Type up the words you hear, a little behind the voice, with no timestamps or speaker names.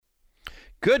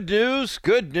Good news,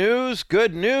 good news,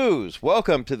 good news.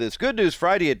 Welcome to this Good News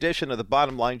Friday edition of the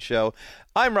Bottom Line Show.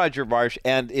 I'm Roger Marsh,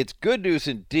 and it's good news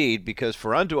indeed, because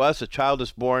for unto us a child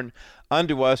is born,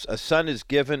 unto us a son is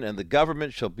given, and the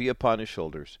government shall be upon his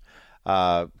shoulders.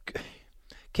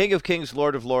 King of kings,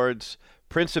 Lord of lords,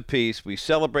 Prince of Peace, we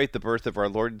celebrate the birth of our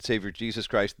Lord and Savior Jesus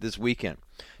Christ this weekend.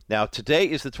 Now, today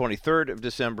is the 23rd of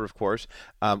December, of course.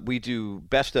 We do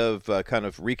best of kind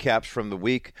of recaps from the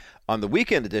week on the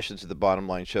weekend editions of the Bottom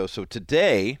Line Show. So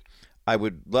today, I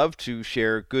would love to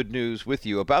share good news with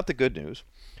you about the good news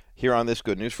here on this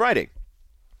Good News Friday.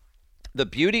 The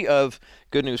beauty of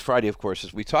Good News Friday, of course,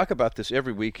 is we talk about this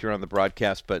every week here on the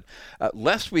broadcast, but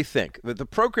lest we think, the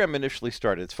program initially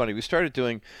started, it's funny, we started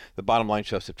doing the Bottom Line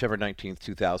Show September 19th,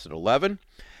 2011,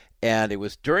 and it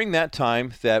was during that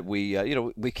time that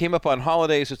we came up on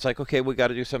holidays. It's like, okay, we got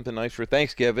to do something nice for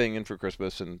Thanksgiving and for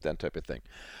Christmas and that type of thing.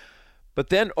 But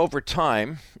then over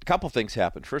time, a couple things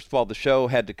happened. First of all, the show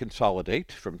had to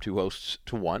consolidate from two hosts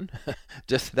to one.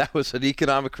 Just that was an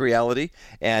economic reality,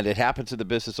 and it happens in the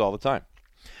business all the time.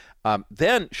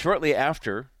 Then shortly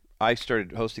after, I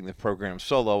started hosting the program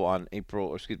solo on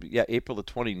April the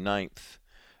 29th,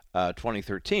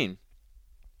 2013.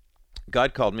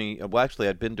 God called me. Well, actually,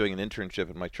 I'd been doing an internship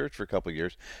in my church for a couple of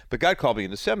years, but God called me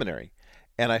into seminary.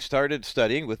 And I started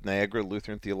studying with Niagara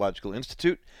Lutheran Theological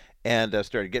Institute, and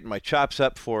started getting my chops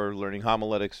up for learning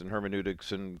homiletics and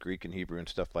hermeneutics and Greek and Hebrew and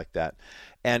stuff like that,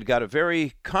 and got a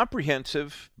very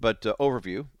comprehensive but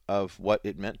overview of what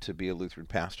it meant to be a Lutheran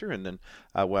pastor, and then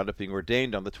I wound up being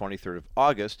ordained on the 23rd of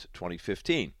August,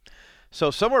 2015.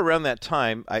 So somewhere around that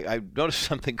time, I noticed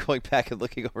something going back and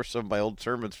looking over some of my old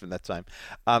sermons from that time.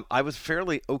 I was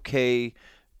fairly okay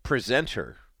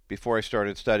presenter before I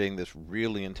started studying this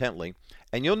really intently.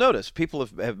 And you'll notice people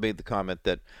have made the comment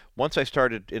that once I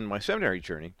started in my seminary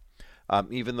journey,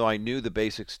 even though I knew the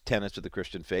basic tenets of the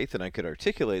Christian faith and I could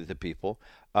articulate it to people,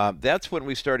 that's when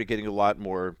we started getting a lot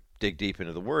more dig deep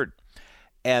into the Word.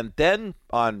 And then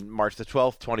on March the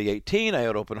 12th, 2018, I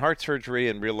had open heart surgery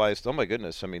and realized, oh my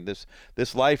goodness, I mean,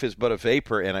 this life is but a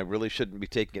vapor, and I really shouldn't be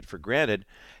taking it for granted.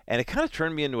 And it kind of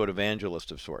turned me into an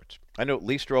evangelist of sorts. I know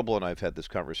Lee Strobel and I have had this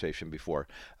conversation before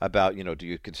about, do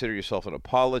you consider yourself an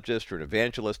apologist or an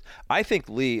evangelist? I think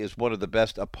Lee is one of the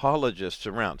best apologists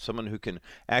around, someone who can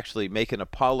actually make an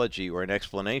apology or an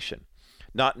explanation.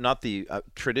 Not the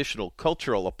traditional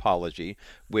cultural apology,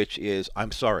 which is,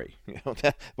 I'm sorry. What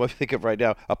I think of right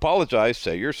now, apologize,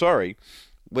 say you're sorry.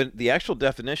 When the actual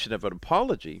definition of an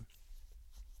apology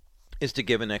is to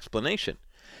give an explanation.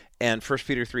 And 1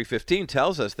 Peter 3:15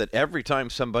 tells us that every time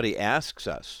somebody asks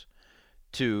us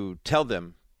to tell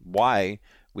them why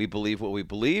we believe what we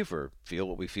believe or feel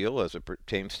what we feel as it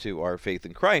pertains to our faith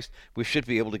in Christ, we should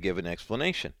be able to give an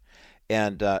explanation.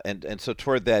 And so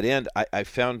toward that end, I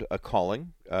found a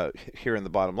calling here in the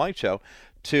Bottom Line Show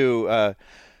to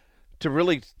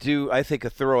really do, I think, a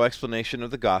thorough explanation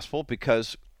of the gospel,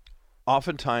 because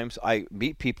oftentimes I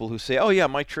meet people who say, oh yeah,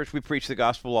 my church, we preach the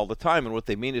gospel all the time, and what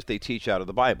they mean is they teach out of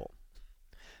the Bible.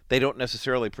 They don't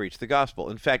necessarily preach the gospel.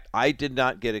 In fact, I did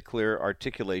not get a clear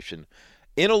articulation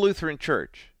in a Lutheran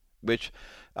church, which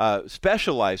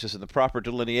specializes in the proper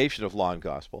delineation of law and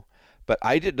gospel. But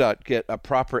I did not get a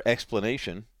proper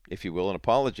explanation, if you will, an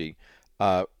apology,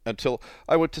 until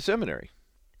I went to seminary.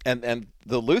 And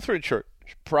the Lutheran Church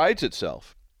prides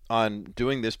itself on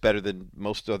doing this better than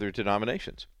most other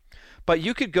denominations. But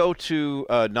you could go to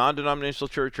a non-denominational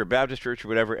church or Baptist church or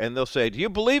whatever, and they'll say, do you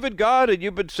believe in God, and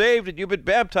you've been saved, and you've been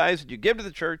baptized, and you give to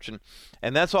the church,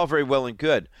 and that's all very well and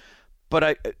good.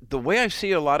 But the way I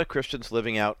see a lot of Christians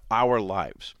living out our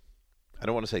lives, I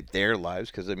don't want to say their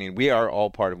lives, because, we are all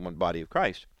part of one body of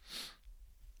Christ.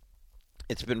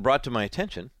 It's been brought to my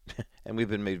attention, and we've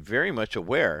been made very much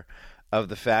aware of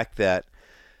the fact that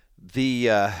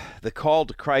the call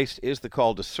to Christ is the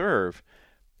call to serve,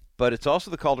 but it's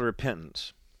also the call to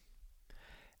repentance.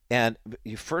 And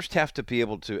you first have to be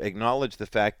able to acknowledge the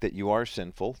fact that you are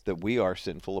sinful, that we are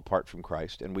sinful apart from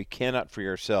Christ, and we cannot free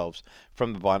ourselves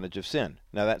from the bondage of sin.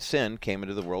 Now, that sin came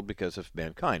into the world because of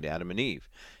mankind, Adam and Eve,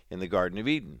 in the Garden of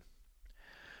Eden.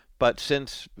 But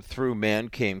since through man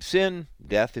came sin,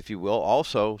 death, if you will,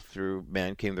 also through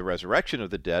man came the resurrection of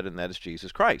the dead, and that is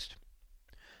Jesus Christ.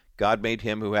 God made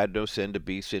him who had no sin to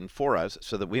be sin for us,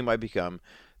 so that we might become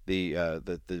the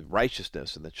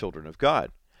righteousness and the children of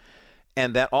God.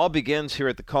 And that all begins here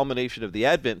at the culmination of the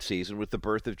Advent season with the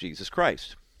birth of Jesus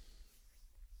Christ.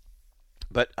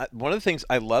 But one of the things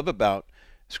I love about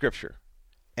Scripture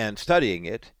and studying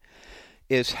it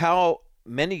is how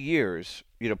many years,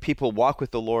 people walk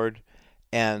with the Lord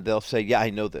And they'll say, yeah, I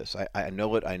know this. I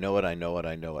know it. I know it. I know it.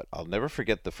 I know it. I'll never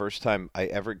forget the first time I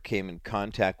ever came in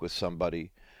contact with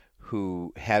somebody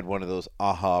who had one of those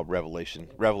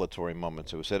revelatory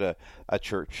moments. It was at a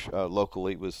church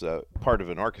locally. It was part of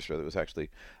an orchestra that was actually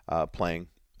playing.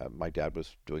 My dad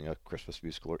was doing a Christmas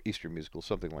musical or Easter musical,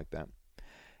 something like that.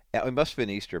 It must have been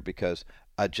Easter because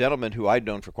a gentleman who I'd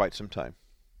known for quite some time,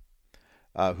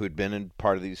 who'd been in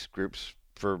part of these groups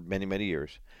for many, many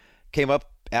years, came up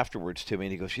afterwards to me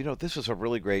and he goes, this was a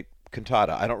really great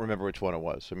cantata. I don't remember which one it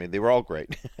was. I mean, they were all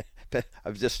great.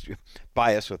 I'm just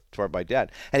biased toward my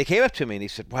dad. And he came up to me and he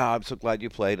said, wow, I'm so glad you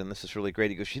played and this is really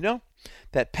great. He goes,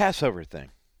 that Passover thing.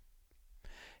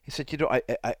 He said,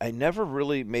 I never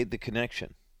really made the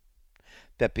connection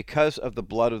that because of the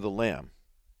blood of the lamb,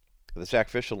 the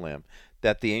sacrificial lamb,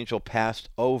 that the angel passed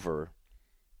over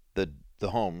the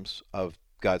homes of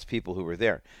God's people who were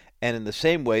there. And in the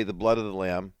same way, the blood of the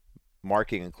lamb,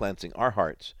 marking and cleansing our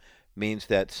hearts, means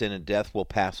that sin and death will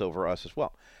pass over us as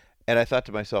well. And I thought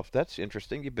to myself, that's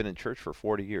interesting. You've been in church for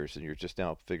 40 years and you're just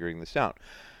now figuring this out.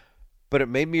 But it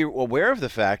made me aware of the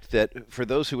fact that for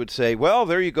those who would say, well,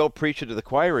 there you go, preaching to the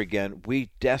choir again, we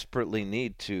desperately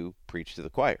need to preach to the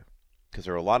choir. Because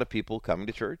there are a lot of people coming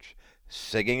to church,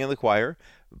 singing in the choir,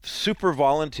 super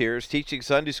volunteers teaching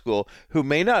Sunday school who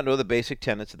may not know the basic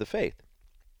tenets of the faith.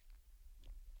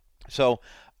 So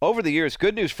over the years,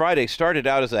 Good News Friday started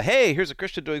out as hey, here's a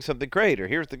Christian doing something great, or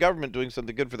here's the government doing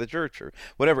something good for the church, or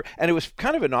whatever. And it was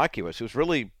kind of innocuous. It was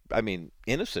really,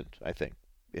 innocent, I think,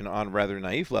 on a rather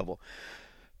naive level.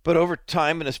 But over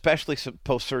time, and especially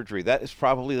post-surgery, that is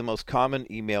probably the most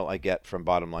common email I get from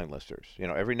bottom line listeners.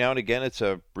 Every now and again, it's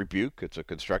a rebuke, it's a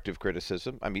constructive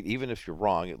criticism. Even if you're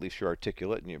wrong, at least you're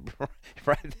articulate, and you're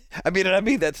right. I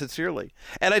mean that sincerely.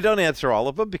 And I don't answer all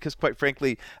of them because, quite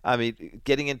frankly,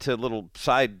 getting into little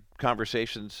side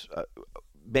conversations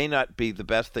may not be the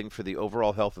best thing for the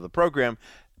overall health of the program.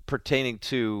 Pertaining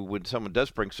to when someone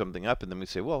does bring something up and then we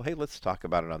say, well, hey, let's talk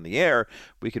about it on the air,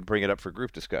 we can bring it up for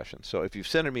group discussion. So if you've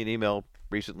sent me an email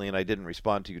recently and I didn't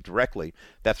respond to you directly,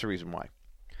 that's the reason why.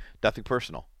 Nothing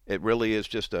personal. It really is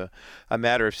just a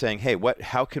matter of saying, hey,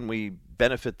 how can we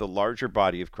benefit the larger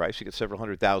body of Christ? You get several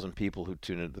 100,000 people who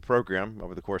tune into the program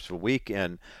over the course of a week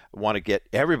and want to get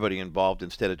everybody involved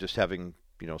instead of just having,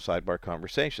 sidebar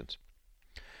conversations.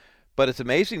 But it's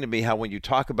amazing to me how when you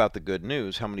talk about the good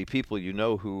news, how many people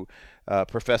who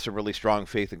profess a really strong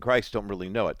faith in Christ don't really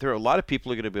know it. There are a lot of people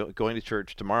who are going to be going to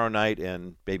church tomorrow night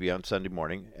and maybe on Sunday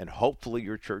morning, and hopefully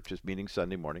your church is meeting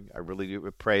Sunday morning. I really do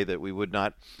pray that we would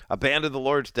not abandon the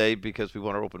Lord's Day because we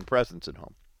want to open presents at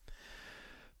home.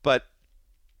 But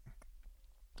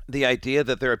the idea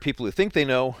that there are people who think they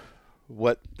know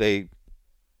what they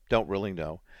don't really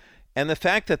know, and the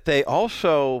fact that they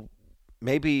also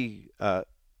maybe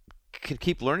can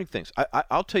keep learning things.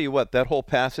 I'll tell you what, that whole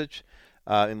passage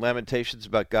in Lamentations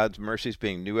about God's mercies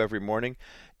being new every morning,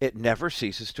 it never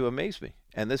ceases to amaze me.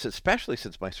 And this especially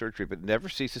since my surgery, but it never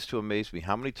ceases to amaze me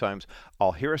how many times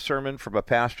I'll hear a sermon from a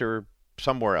pastor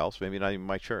somewhere else, maybe not even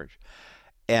my church,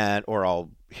 or I'll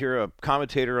hear a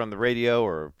commentator on the radio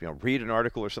or read an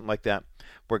article or something like that,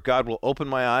 where God will open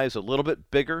my eyes a little bit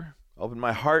bigger, open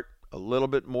my heart a little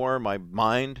bit more, my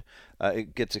mind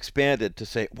it gets expanded to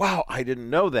say, wow, I didn't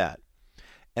know that.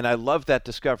 And I love that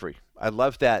discovery. I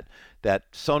love that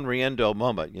sonriendo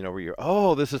moment, where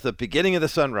you're, this is the beginning of the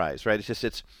sunrise, right?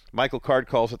 It's Michael Card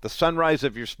calls it the sunrise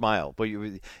of your smile, but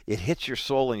it hits your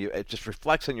soul and it just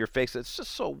reflects on your face. It's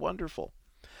just so wonderful.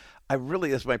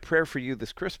 That's my prayer for you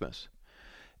this Christmas,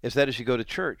 is that as you go to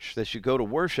church, as you go to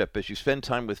worship, as you spend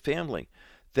time with family,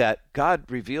 that God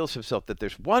reveals himself, that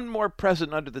there's one more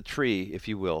present under the tree, if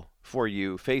you will, for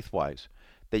you faith-wise,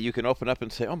 that you can open up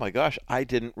and say, oh my gosh, I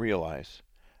didn't realize.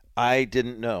 I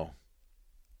didn't know.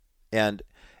 And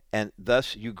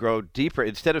thus you grow deeper.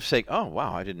 Instead of saying, oh,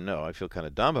 wow, I didn't know, I feel kind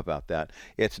of dumb about that.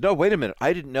 It's, no, wait a minute,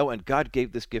 I didn't know, and God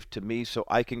gave this gift to me so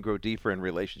I can grow deeper in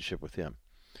relationship with him.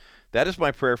 That is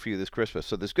my prayer for you this Christmas.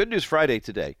 So this Good News Friday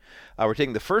today, we're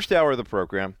taking the first hour of the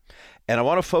program, and I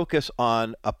want to focus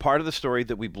on a part of the story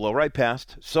that we blow right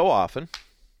past so often.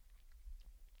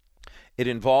 It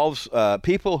involves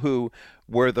people who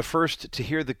were the first to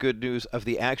hear the good news of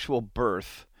the actual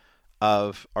birth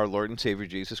of our Lord and Savior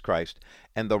Jesus Christ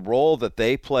and the role that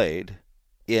they played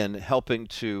in helping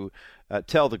to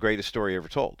tell the greatest story ever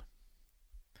told.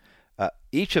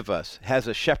 Each of us has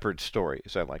a shepherd's story,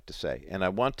 as I like to say, and I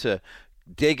want to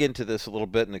dig into this a little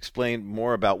bit and explain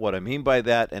more about what I mean by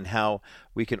that and how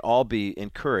we can all be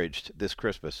encouraged this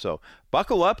Christmas. So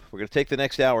buckle up. We're going to take the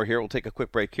next hour here. We'll take a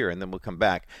quick break here, and then we'll come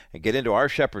back and get into our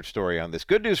shepherd story on this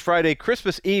Good News Friday,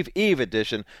 Christmas Eve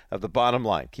edition of The Bottom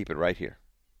Line. Keep it right here.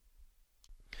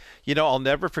 You know, I'll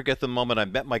never forget the moment I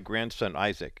met my grandson,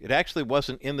 Isaac. It actually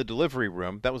wasn't in the delivery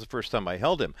room. That was the first time I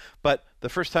held him. But the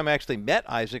first time I actually met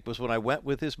Isaac was when I went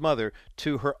with his mother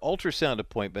to her ultrasound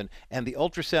appointment, and the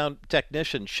ultrasound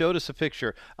technician showed us a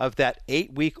picture of that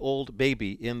 8-week-old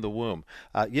baby in the womb.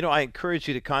 I encourage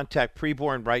you to contact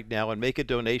Preborn right now and make a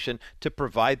donation to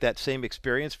provide that same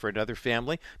experience for another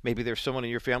family. Maybe there's someone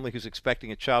in your family who's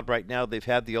expecting a child right now. They've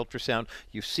had the ultrasound.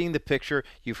 You've seen the picture.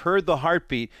 You've heard the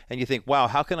heartbeat, and you think, wow,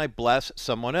 how can I bless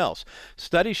someone else?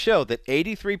 Studies show that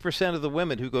 83% of the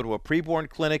women who go to a preborn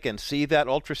clinic and see that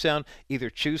ultrasound either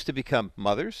choose to become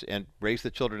mothers and raise the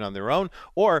children on their own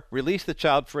or release the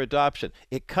child for adoption.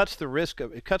 It cuts the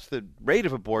rate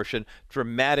of abortion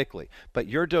dramatically. But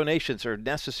your donations are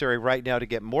necessary right now to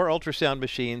get more ultrasound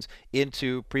machines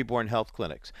into preborn health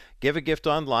clinics. Give a gift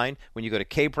online when you go to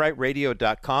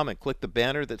kbrightradio.com and click the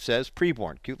banner that says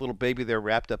preborn. Cute little baby there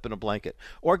wrapped up in a blanket.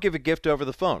 Or give a gift over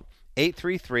the phone.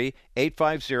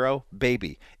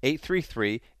 833-850-BABY.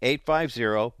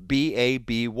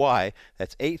 833-850-BABY.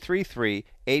 That's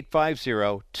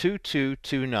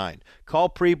 833-850-2229. Call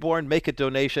Preborn, make a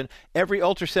donation. Every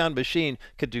ultrasound machine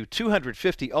could do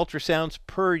 250 ultrasounds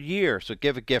per year, so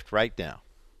give a gift right now.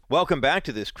 Welcome back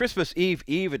to this Christmas Eve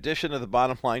edition of the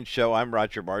Bottom Line Show. I'm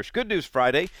Roger Marsh. Good News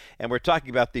Friday, and we're talking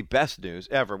about the best news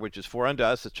ever, which is for unto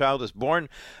us a child is born,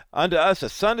 unto us a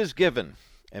son is given.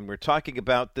 And we're talking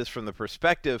about this from the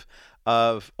perspective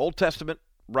of Old Testament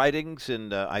writings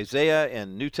in Isaiah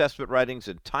and New Testament writings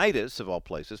in Titus, of all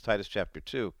places, Titus chapter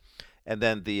 2, and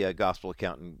then the gospel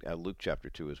account in Luke chapter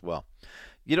 2 as well.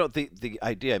 You know, the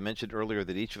idea I mentioned earlier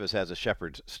that each of us has a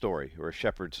shepherd's story or a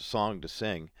shepherd's song to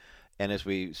sing. And as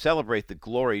we celebrate the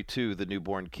glory to the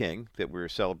newborn king that we're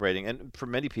celebrating, and for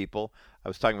many people, I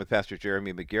was talking with Pastor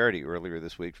Jeremy McGarity earlier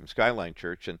this week from Skyline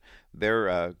Church, and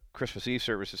their Christmas Eve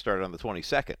services started on the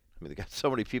 22nd. I mean, they got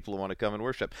so many people who want to come and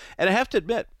worship. And I have to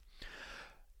admit,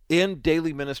 in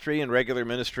daily ministry and regular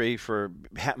ministry for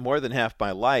more than half my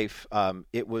life,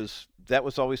 that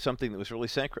was always something that was really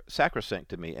sacrosanct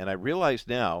to me. And I realize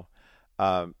now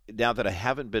that I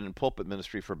haven't been in pulpit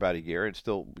ministry for about a year and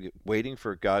still waiting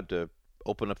for God to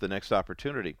open up the next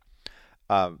opportunity,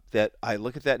 that I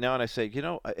look at that now and I say,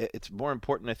 it's more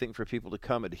important, I think, for people to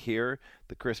come and hear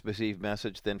the Christmas Eve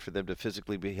message than for them to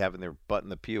physically be having their butt in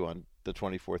the pew on the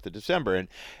 24th of December. And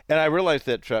I realize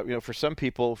that, for some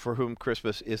people for whom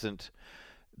Christmas isn't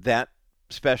that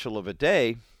special of a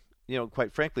day,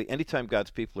 quite frankly, anytime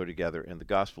God's people are together and the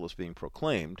gospel is being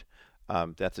proclaimed,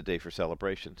 that's a day for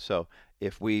celebration. So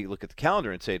if we look at the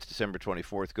calendar and say it's December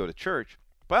 24th, go to church,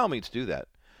 by all means do that.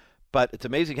 But it's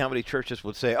amazing how many churches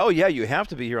would say, oh, yeah, you have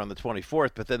to be here on the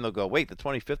 24th, but then they'll go, wait, the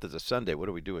 25th is a Sunday. What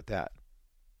do we do with that?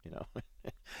 As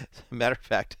a matter of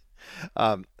fact,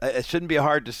 it shouldn't be a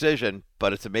hard decision,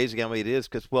 but it's amazing how many it is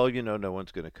because, no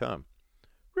one's going to come.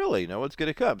 Really, no one's going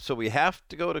to come. So we have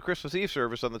to go to Christmas Eve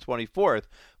service on the 24th,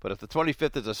 but if the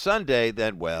 25th is a Sunday,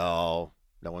 then, no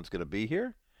one's going to be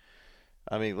here.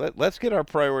 I mean, let's get our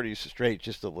priorities straight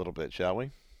just a little bit, shall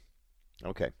we?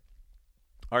 Okay.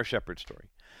 Our shepherd story.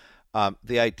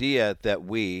 The idea that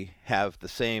we have the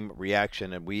same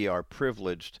reaction and we are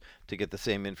privileged to get the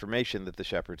same information that the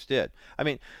shepherds did. I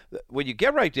mean, when you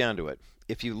get right down to it,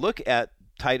 if you look at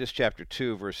Titus chapter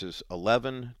 2, verses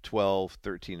 11, 12,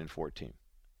 13, and 14,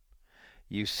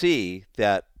 you see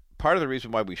that part of the reason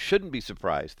why we shouldn't be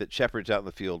surprised that shepherds out in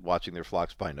the field watching their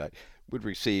flocks by night would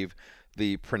receive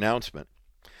the pronouncement.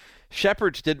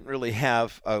 Shepherds didn't really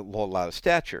have a whole lot of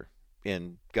stature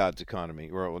in God's economy,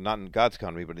 or not in God's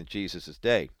economy, but in Jesus'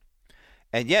 day.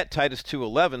 And yet Titus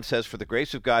 2:11 says, for the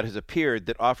grace of God has appeared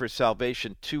that offers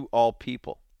salvation to all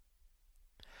people.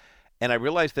 And I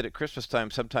realize that at Christmas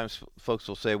time, sometimes folks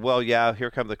will say, well, yeah,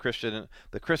 here come the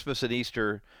Christmas and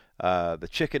Easter, the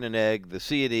chicken and egg, the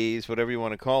C&Es, whatever you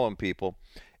want to call them, people.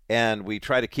 And we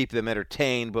try to keep them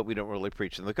entertained, but we don't really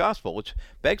preach them the gospel, which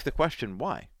begs the question,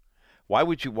 why? Why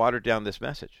would you water down this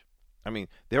message? I mean,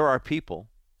 there are people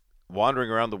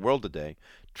wandering around the world today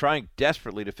trying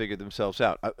desperately to figure themselves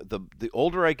out. The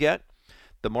older I get,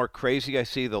 the more crazy I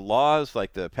see the laws,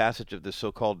 like the passage of the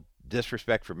so-called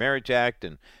Disrespect for Marriage Act,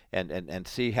 and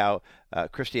see how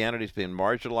Christianity is being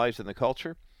marginalized in the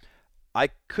culture. I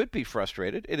could be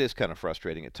frustrated. It is kind of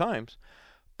frustrating at times,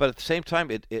 but at the same time,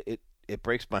 it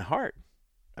breaks my heart.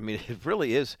 I mean, it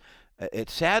really is. It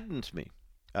saddens me.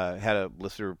 Had a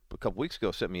listener a couple weeks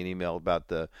ago sent me an email about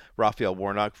the Raphael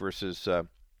Warnock versus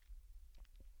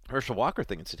Herschel Walker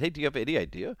thing and said, hey, do you have any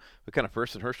idea what kind of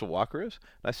person Herschel Walker is?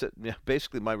 And I said,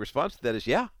 basically my response to that is,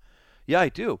 yeah, I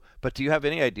do. But do you have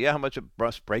any idea how much it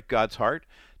must break God's heart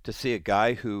to see a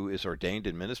guy who is ordained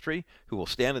in ministry, who will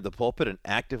stand in the pulpit and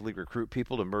actively recruit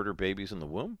people to murder babies in the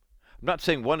womb? I'm not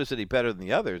saying one is any better than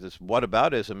the other. This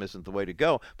whataboutism isn't the way to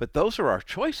go. But those are our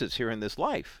choices here in this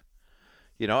life.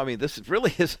 I mean, this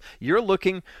really is, you're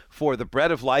looking for the bread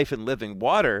of life and living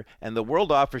water, and the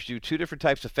world offers you two different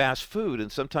types of fast food,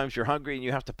 and sometimes you're hungry and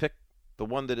you have to pick the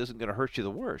one that isn't going to hurt you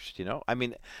the worst. I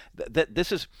mean,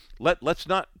 this is, let's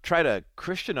not try to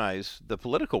Christianize the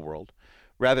political world.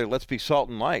 Rather, let's be salt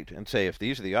and light and say, if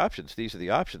these are the options, these are the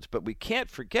options. But we can't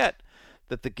forget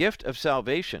that the gift of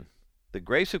salvation, the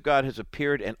grace of God has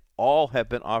appeared, and all have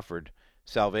been offered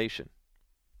salvation.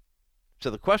 So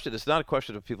the question is not a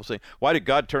question of people saying, why did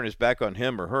God turn his back on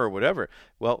him or her or whatever?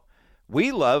 Well,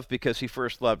 we love because he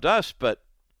first loved us, but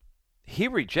he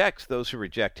rejects those who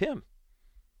reject him,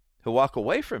 who walk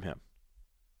away from him.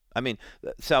 I mean,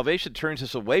 salvation turns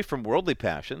us away from worldly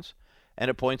passions, and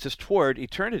it points us toward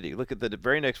eternity. Look at the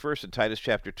very next verse in Titus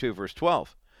chapter 2, verse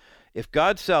 12. If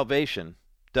God's salvation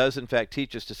does in fact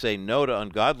teach us to say no to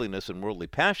ungodliness and worldly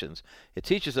passions, it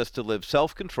teaches us to live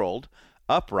self-controlled,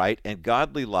 upright, and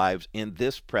godly lives in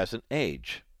this present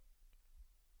age.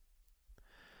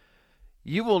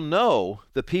 You will know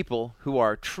the people who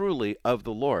are truly of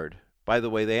the Lord by the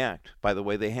way they act, by the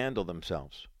way they handle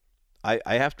themselves. I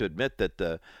have to admit that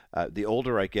the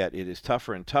older I get, it is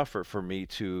tougher and tougher for me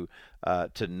to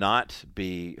not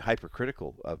be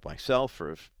hypercritical of myself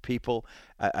or of people.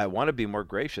 I want to be more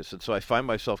gracious, and so I find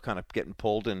myself kind of getting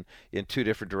pulled in two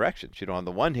different directions. On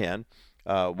the one hand,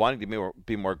 wanting to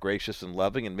be more gracious and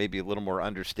loving and maybe a little more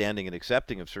understanding and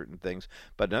accepting of certain things,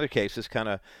 but in other cases kind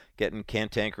of getting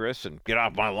cantankerous and get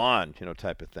off my lawn,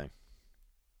 type of thing.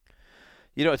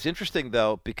 It's interesting,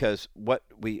 though, because what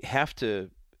we have to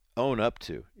own up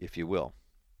to, if you will,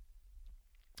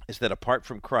 is that apart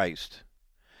from Christ,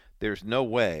 there's no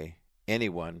way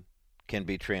anyone can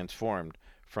be transformed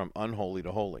from unholy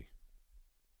to holy.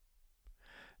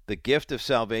 The gift of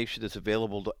salvation is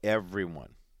available to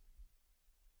everyone.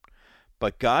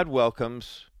 But God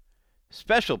welcomes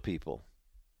special people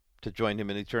to join him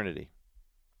in eternity.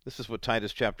 This is what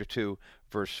Titus chapter 2,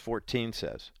 verse 14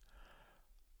 says.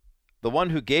 The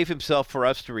one who gave himself for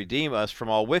us to redeem us from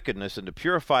all wickedness and to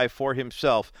purify for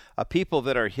himself a people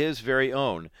that are his very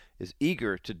own is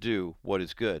eager to do what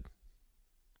is good.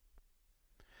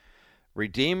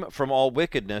 Redeem from all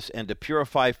wickedness and to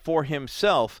purify for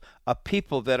himself a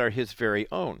people that are his very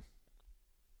own.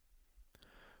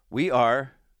 We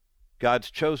are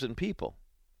God's chosen people,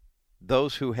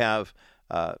 those who have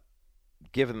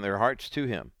given their hearts to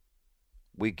him.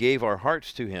 We gave our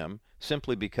hearts to him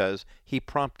simply because he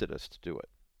prompted us to do it.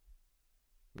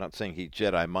 I'm not saying he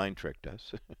Jedi mind tricked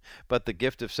us, but the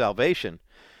gift of salvation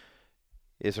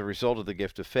is a result of the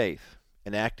gift of faith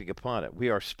and acting upon it. We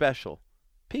are special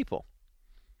people.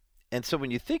 And so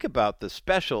when you think about the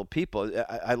special people,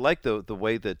 I like the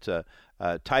way that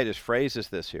Titus phrases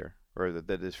this here, or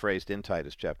that is phrased in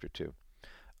Titus chapter 2.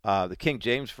 The King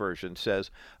James Version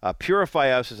says, purify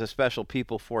us as a special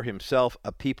people for himself,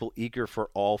 a people eager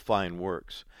for all fine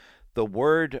works. The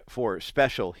word for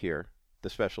special here, the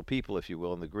special people, if you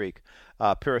will, in the Greek,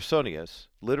 perisonios,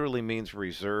 literally means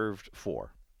reserved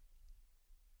for.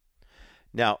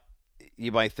 Now,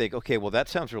 you might think, okay, well, that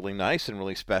sounds really nice and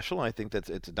really special. I think that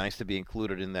it's nice to be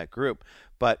included in that group.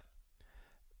 But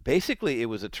basically, it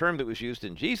was a term that was used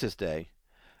in Jesus' day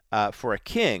for a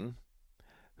king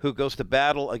who goes to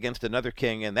battle against another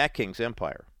king and that king's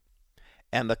empire.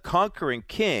 And the conquering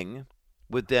king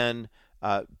would then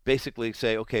basically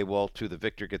say, okay, well, to the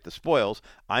victor get the spoils.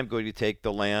 I'm going to take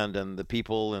the land and the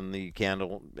people and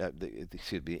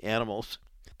the animals.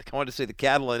 I wanted to say the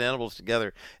cattle and animals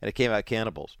together, and it came out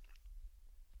cannibals.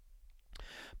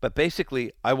 But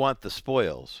basically, I want the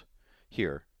spoils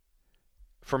here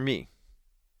for me.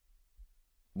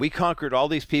 We conquered all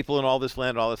these people and all this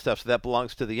land and all this stuff, so that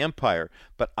belongs to the empire.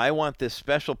 But I want this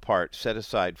special part set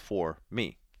aside for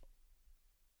me.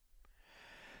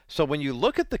 So when you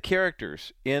look at the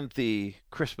characters in the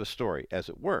Christmas story, as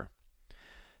it were,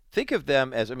 think of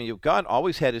them as, God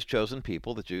always had his chosen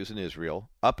people, the Jews in Israel,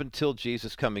 up until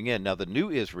Jesus coming in. Now, the new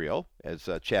Israel, as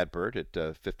Chad Bird at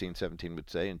 1517 would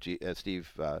say, and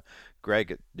Steve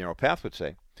Gregg at Narrow Path would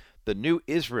say, the new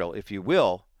Israel, if you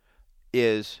will,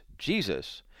 is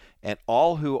Jesus, and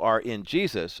all who are in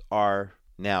Jesus are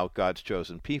now God's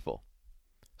chosen people.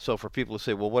 So for people to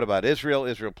say, well, what about Israel?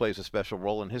 Israel plays a special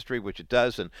role in history, which it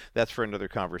does, and that's for another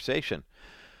conversation.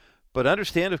 But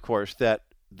understand, of course, that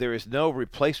there is no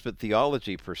replacement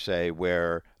theology per se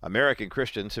where American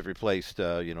Christians have replaced,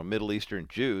 Middle Eastern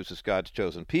Jews as God's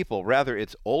chosen people. Rather,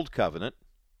 it's Old Covenant,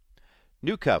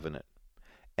 New Covenant.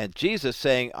 And Jesus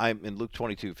saying, I'm in Luke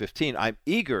 22:15, I'm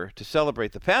eager to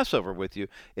celebrate the Passover with you,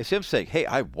 is him saying, hey,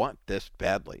 I want this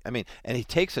badly. And he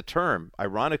takes a term,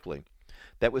 ironically,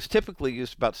 that was typically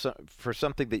used for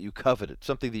something that you coveted,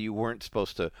 something that you weren't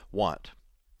supposed to want.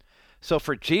 So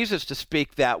for Jesus to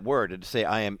speak that word and to say,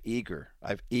 I am eager,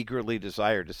 I've eagerly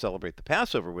desired to celebrate the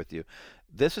Passover with you,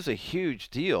 this is a huge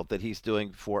deal that he's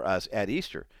doing for us at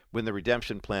Easter when the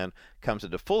redemption plan comes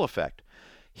into full effect.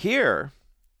 Here,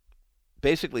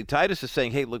 basically, Titus is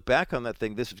saying, hey, look back on that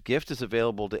thing. This gift is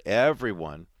available to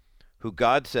everyone who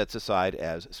God sets aside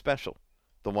as special,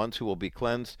 the ones who will be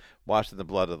cleansed, washed in the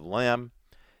blood of the Lamb,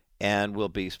 and will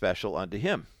be special unto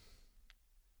him.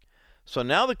 So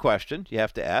now the question you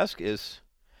have to ask is,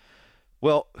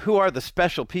 well, who are the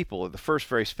special people, or the first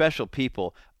very special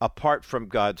people, apart from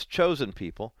God's chosen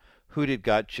people? Who did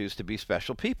God choose to be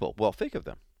special people? Well, think of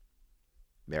them.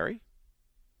 Mary,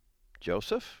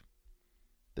 Joseph,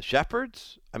 the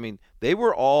shepherds. I mean, they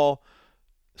were all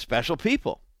special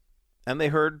people, and they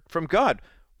heard from God.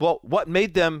 Well, what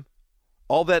made them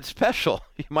all that special?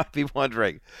 You might be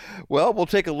wondering. Well, we'll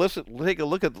take a look at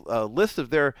a list of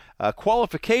their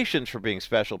qualifications for being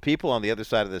special people on the other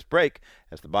side of this break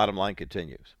as the bottom line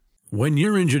continues. When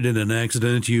you're injured in an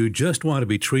accident, you just want to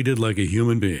be treated like a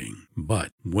human being.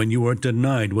 But when you are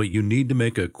denied what you need to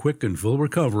make a quick and full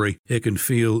recovery, it can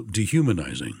feel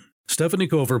dehumanizing. Stephanie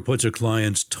Cover puts her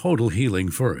clients' total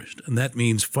healing first, and that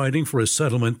means fighting for a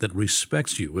settlement that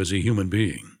respects you as a human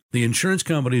being. The insurance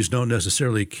companies don't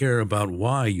necessarily care about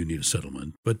why you need a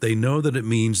settlement, but they know that it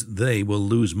means they will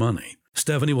lose money.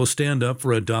 Stephanie will stand up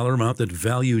for a dollar amount that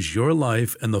values your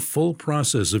life and the full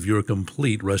process of your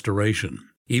complete restoration.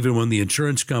 Even when the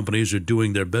insurance companies are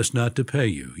doing their best not to pay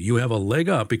you, you have a leg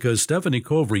up because Stephanie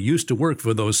Cover used to work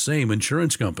for those same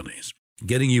insurance companies.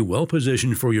 Getting you well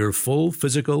positioned for your full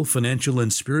physical, financial,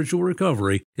 and spiritual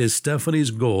recovery is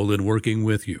Stephanie's goal in working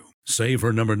with you. Save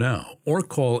her number now or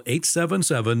call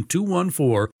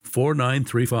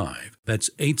 877-214-4935. That's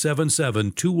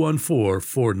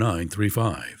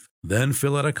 877-214-4935. Then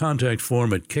fill out a contact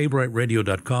form at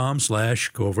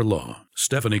kbrightradio.com/CoverLaw.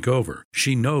 Stephanie Cover.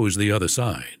 She knows the other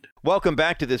side. Welcome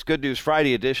back to this Good News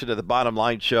Friday edition of the Bottom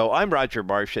Line Show. I'm Roger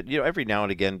Marshett. You know, every now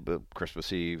and again,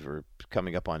 Christmas Eve or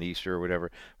coming up on Easter or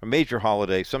whatever, a major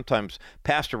holiday, sometimes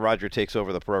Pastor Roger takes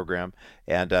over the program,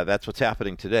 and that's what's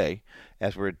happening today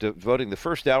as we're devoting the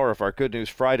first hour of our Good News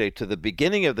Friday to the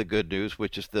beginning of the good news,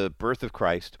 which is the birth of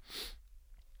Christ.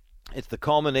 It's the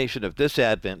culmination of this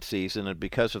Advent season, and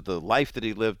because of the life that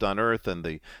he lived on earth and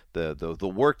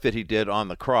the work that he did on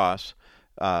the cross,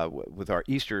 with our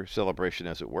Easter celebration,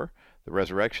 as it were, the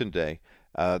Resurrection Day,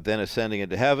 then ascending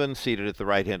into heaven, seated at the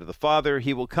right hand of the Father,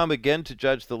 he will come again to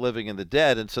judge the living and the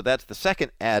dead. And so that's the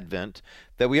second Advent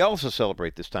that we also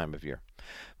celebrate this time of year.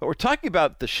 But we're talking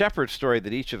about the shepherd story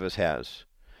that each of us has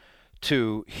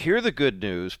to hear the good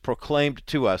news proclaimed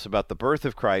to us about the birth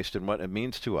of Christ and what it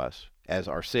means to us as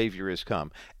our Savior has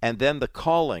come, and then the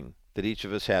calling that each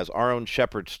of us has, our own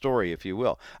shepherd story, if you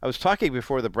will. I was talking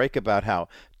before the break about how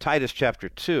Titus chapter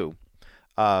 2,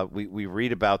 we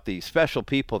read about the special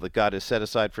people that God has set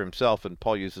aside for himself, and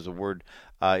Paul uses a word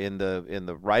in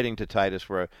the writing to Titus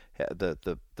where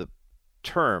the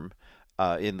term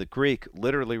in the Greek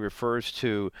literally refers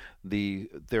to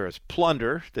there is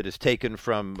plunder that is taken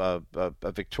from a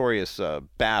victorious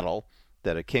battle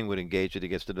that a king would engage in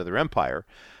against another empire.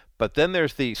 But then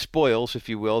there's the spoils, if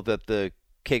you will, that the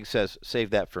king says, save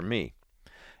that for me.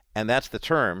 And that's the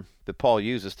term that Paul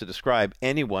uses to describe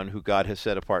anyone who God has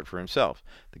set apart for himself.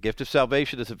 The gift of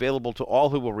salvation is available to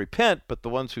all who will repent, but the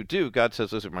ones who do, God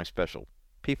says, those are my special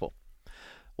people.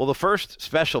 Well, the first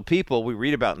special people we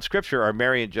read about in Scripture are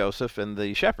Mary and Joseph and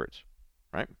the shepherds,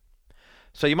 right?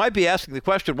 So you might be asking the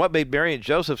question, what made Mary and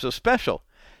Joseph so special?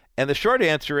 And the short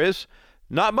answer is,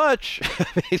 not much.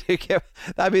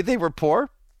 I mean, they were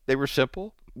poor. They were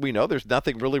simple. We know there's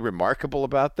nothing really remarkable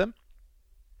about them.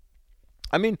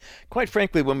 I mean, quite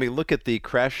frankly, when we look at the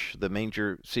creche, the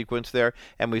manger sequence there,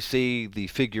 and we see the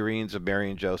figurines of Mary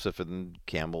and Joseph and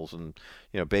camels and,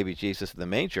 baby Jesus in the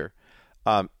manger,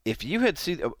 if you had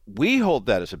seen, we hold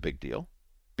that as a big deal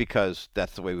because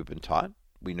that's the way we've been taught.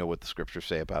 We know what the scriptures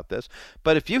say about this.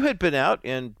 But if you had been out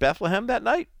in Bethlehem that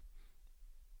night,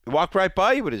 walked right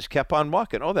by, you would have just kept on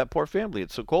walking. Oh, that poor family!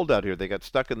 It's so cold out here; they got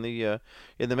stuck in the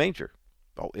manger.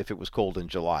 Oh, if it was cold in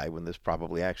July when this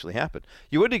probably actually happened,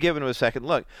 you wouldn't have given him a second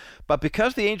look. But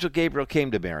because the angel Gabriel came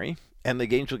to Mary and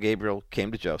the angel Gabriel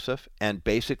came to Joseph and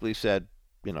basically said,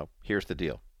 here's the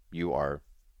deal: you are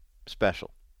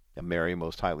special, and Mary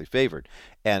most highly favored.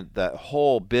 And the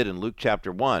whole bit in Luke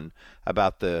chapter 1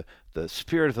 about the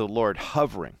Spirit of the Lord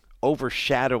hovering,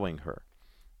 overshadowing her,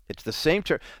 It's the same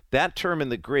term. That term in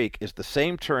the Greek is the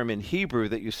same term in Hebrew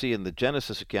that you see in the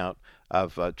Genesis account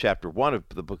of chapter 1 of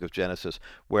the book of Genesis,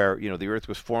 where, the earth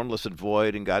was formless and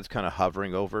void, and God's kind of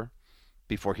hovering over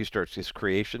before he starts his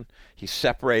creation. He's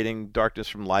separating darkness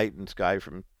from light and sky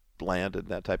from land and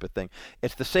that type of thing.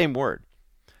 It's the same word.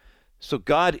 So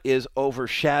God is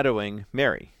overshadowing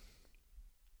Mary.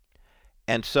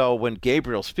 And so when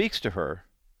Gabriel speaks to her,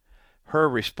 her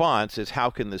response is, how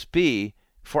can this be?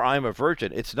 For I'm a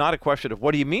virgin. It's not a question of,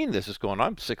 what do you mean this is going on?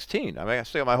 I'm 16. I mean, I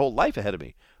still have my whole life ahead of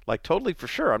me. Like, totally for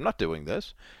sure, I'm not doing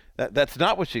this. That's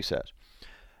not what she says.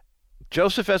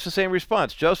 Joseph has the same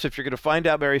response. Joseph, you're going to find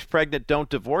out Mary's pregnant, don't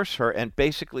divorce her. And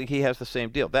basically, he has the same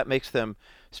deal. That makes them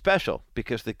special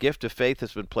because the gift of faith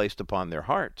has been placed upon their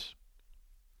hearts.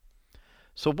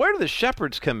 So where do the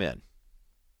shepherds come in?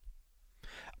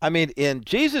 I mean, in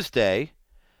Jesus' day,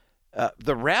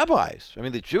 the rabbis,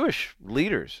 the Jewish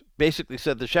leaders basically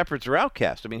said the shepherds are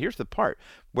outcast. Here's the part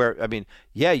where,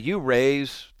 you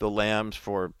raise the lambs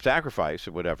for sacrifice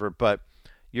or whatever, but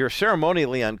you're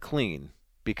ceremonially unclean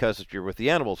because you're with the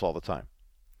animals all the time.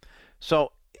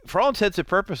 So for all intents and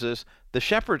purposes, the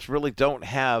shepherds really don't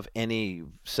have any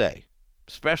say,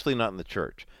 especially not in the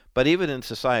church, but even in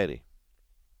society.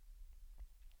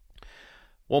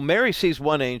 Well, Mary sees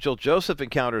one angel, Joseph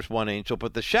encounters one angel,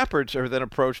 but the shepherds are then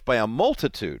approached by a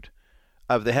multitude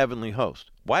of the heavenly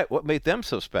host. Why? What made them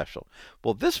so special?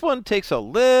 Well, this one takes a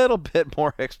little bit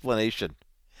more explanation.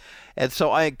 And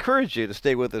so I encourage you to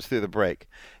stay with us through the break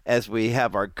as we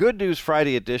have our Good News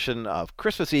Friday edition of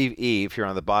Christmas Eve here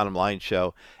on the Bottom Line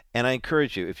Show. And I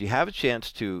encourage you, if you have a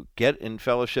chance to get in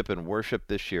fellowship and worship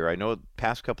this year, I know the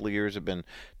past couple of years have been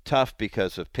tough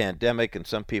because of pandemic and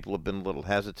some people have been a little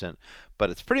hesitant, but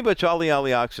it's pretty much ollie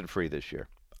oxen free this year.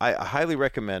 I highly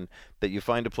recommend that you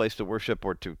find a place to worship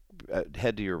or to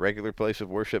head to your regular place of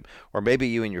worship, or maybe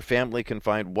you and your family can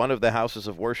find one of the houses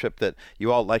of worship that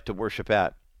you all like to worship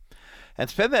at. And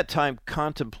spend that time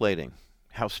contemplating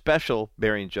how special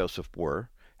Mary and Joseph were,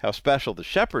 how special the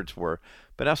shepherds were,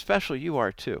 but how special you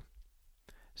are too.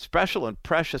 Special and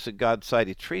precious in God's sight.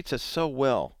 He treats us so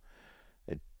well,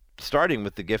 starting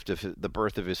with the gift of the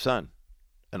birth of his son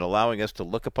and allowing us to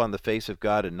look upon the face of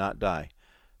God and not die,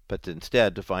 but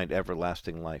instead to find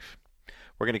everlasting life.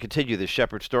 We're going to continue this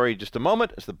shepherd story in just a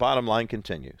moment as the bottom line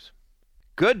continues.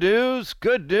 Good news,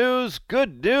 good news,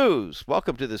 good news.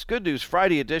 Welcome to this Good News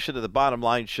Friday edition of the Bottom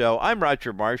Line Show. I'm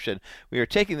Roger Marsh, and we are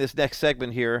taking this next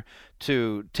segment here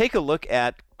to take a look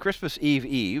at Christmas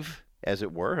Eve, as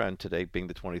it were, and today being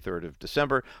the 23rd of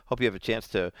December. Hope you have a chance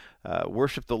to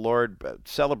worship the Lord,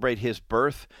 celebrate his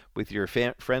birth with your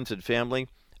friends and family.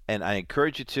 And I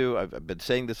encourage you to, I've been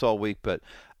saying this all week, but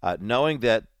knowing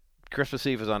that Christmas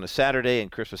Eve is on a Saturday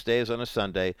and Christmas Day is on a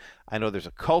Sunday, I know there's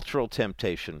a cultural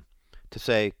temptation to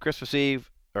say Christmas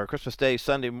Eve or Christmas Day,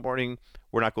 Sunday morning,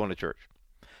 we're not going to church.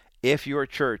 If your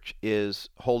church is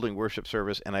holding worship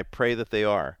service, and I pray that they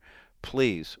are,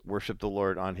 please worship the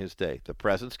Lord on his day. The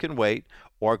presents can wait,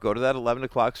 or go to that 11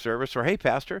 o'clock service, or hey,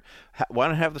 Pastor, why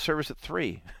don't I have the service at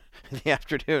 3 in the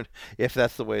afternoon if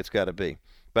that's the way it's got to be.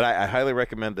 But I highly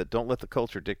recommend that don't let the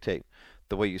culture dictate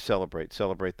the way you celebrate.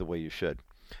 Celebrate the way you should.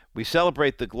 We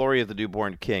celebrate the glory of the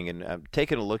newborn King, and I'm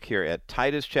taking a look here at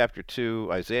Titus chapter 2,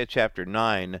 Isaiah chapter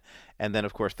 9, and then,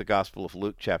 of course, the Gospel of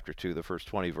Luke chapter 2, the first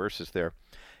 20 verses there,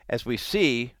 as we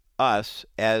see us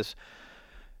as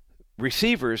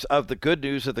receivers of the good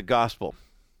news of the gospel.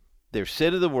 There's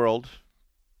sin in the world.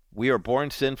 We are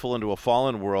born sinful into a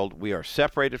fallen world. We are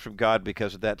separated from God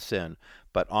because of that sin.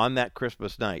 But on that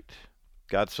Christmas night,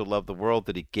 God so loved the world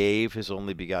that he gave his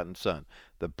only begotten Son,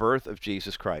 the birth of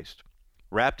Jesus Christ.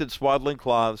 Wrapped in swaddling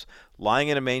cloths, lying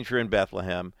in a manger in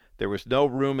Bethlehem. There was no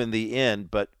room in the inn,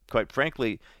 but quite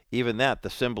frankly, even that, the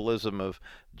symbolism of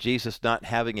Jesus not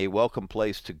having a welcome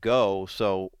place to go,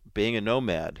 so being a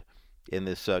nomad in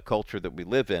this culture that we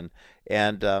live in,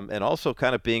 and also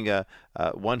kind of being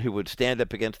one who would stand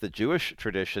up against the Jewish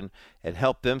tradition and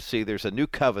help them see there's a new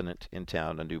covenant in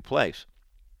town, a new place.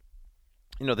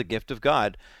 The gift of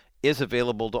God is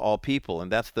available to all people, and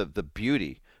that's the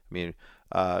beauty.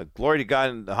 Glory to God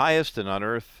in the highest, and on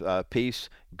earth peace,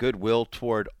 goodwill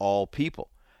toward all people.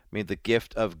 The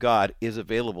gift of God is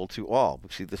available to all. We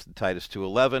see this in Titus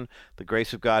 2:11. The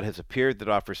grace of God has appeared that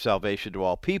offers salvation to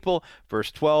all people.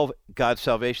 Verse 12, God's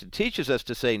salvation teaches us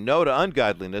to say no to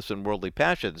ungodliness and worldly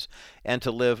passions and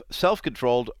to live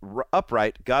self-controlled,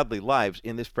 upright, godly lives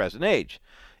in this present age.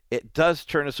 It does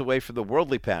turn us away from the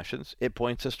worldly passions. It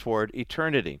points us toward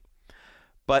eternity.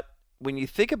 But when you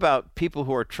think about people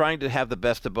who are trying to have the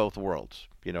best of both worlds,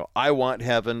 I want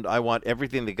heaven. I want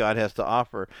everything that God has to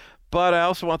offer. But I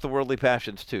also want the worldly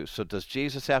passions too. So does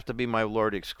Jesus have to be my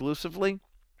Lord exclusively?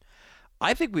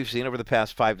 I think we've seen over the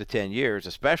past 5 to 10 years,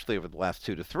 especially over the last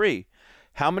 2 to 3,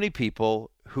 how many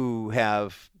people who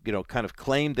have, kind of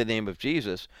claimed the name of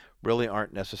Jesus really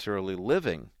aren't necessarily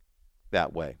living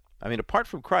that way. I mean, apart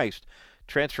from Christ,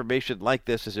 transformation like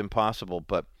this is impossible,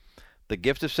 but the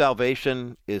gift of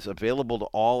salvation is available to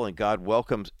all, and God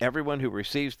welcomes everyone who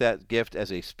receives that gift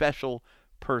as a special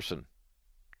person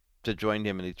to join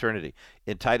him in eternity.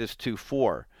 In Titus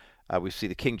 2:4, we see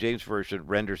the King James Version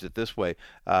renders it this way,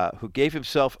 who gave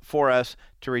himself for us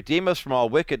to redeem us from all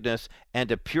wickedness and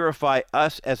to purify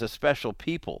us as a special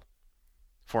people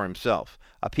for himself,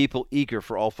 a people eager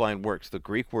for all fine works. The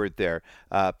Greek word there,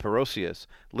 parosius,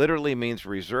 literally means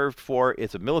reserved for.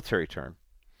 It's a military term.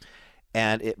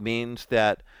 And it means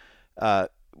that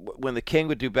when the king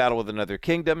would do battle with another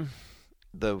kingdom,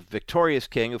 the victorious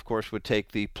king, of course, would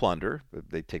take the plunder.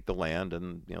 They'd take the land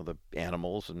and the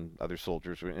animals, and other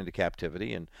soldiers were into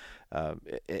captivity. And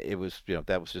it was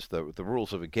that was just the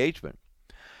rules of engagement.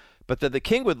 But then the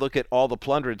king would look at all the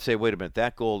plunder and say, "Wait a minute,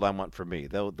 that gold I want for me.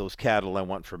 Those cattle I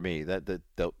want for me.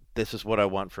 This is what I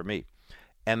want for me."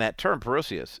 And that term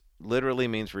parosius literally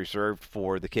means reserved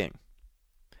for the king.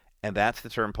 And that's the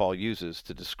term Paul uses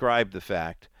to describe the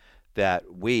fact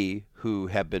that we who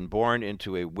have been born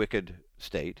into a wicked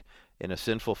state in a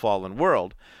sinful fallen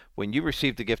world, when you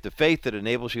receive the gift of faith that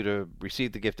enables you to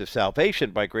receive the gift of salvation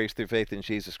by grace through faith in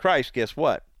Jesus Christ, guess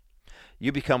what?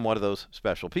 You become one of those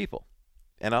special people.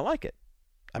 And I like it.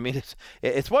 I mean,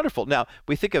 it's wonderful. Now,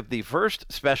 we think of the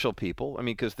first special people,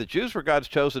 because the Jews were God's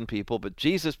chosen people, but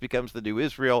Jesus becomes the new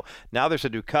Israel. Now there's a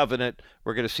new covenant.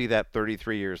 We're going to see that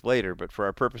 33 years later. But for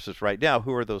our purposes right now,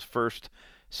 who are those first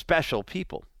special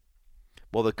people?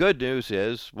 Well, the good news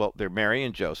is, they're Mary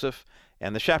and Joseph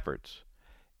and the shepherds.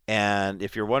 And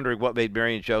if you're wondering what made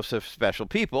Mary and Joseph special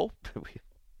people,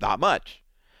 not much.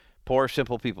 Poor,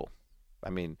 simple people. I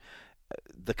mean,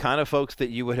 the kind of folks that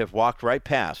you would have walked right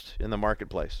past in the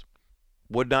marketplace,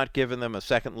 would not give them a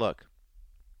second look.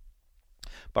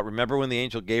 But remember when the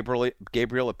angel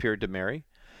Gabriel appeared to Mary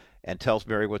and tells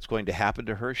Mary what's going to happen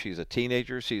to her? She's a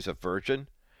teenager. She's a virgin.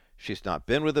 She's not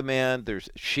been with a man.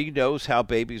 She knows how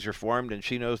babies are formed, and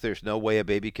she knows there's no way a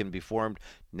baby can be formed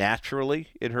naturally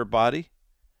in her body.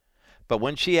 But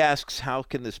when she asks, how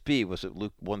can this be? Was it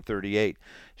Luke 1:38?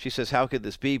 She says, how could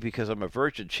this be? Because I'm a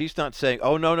virgin. She's not saying,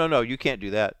 oh, no, you can't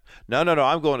do that. No,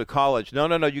 I'm going to college. No,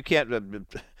 you can't.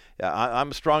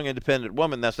 I'm a strong, independent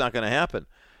woman. That's not going to happen.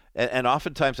 And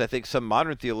oftentimes I think some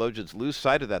modern theologians lose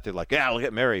sight of that. They're like, look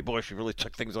at Mary. Boy, she really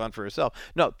took things on for herself.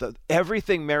 No,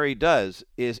 everything Mary does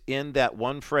is in that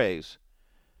one phrase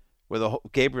where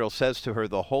Gabriel says to her,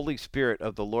 the Holy Spirit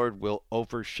of the Lord will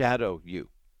overshadow you.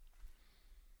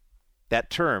 That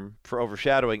term for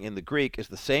overshadowing in the Greek is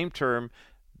the same term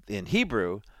in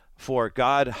Hebrew for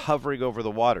God hovering over the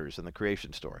waters in the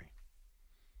creation story.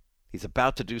 He's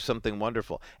about to do something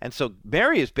wonderful. And so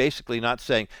Mary is basically not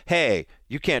saying, hey,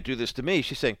 you can't do this to me.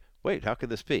 She's saying, wait, how could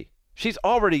this be? She's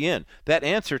already in. That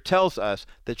answer tells us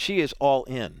that she is all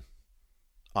in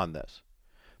on this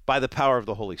by the power of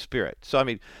the Holy Spirit. So,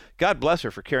 God bless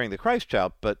her for carrying the Christ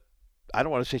child, but I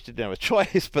don't want to say she didn't have a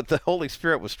choice, but the Holy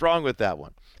Spirit was strong with that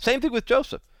one. Same thing with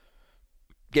Joseph.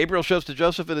 Gabriel shows to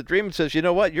Joseph in a dream and says, you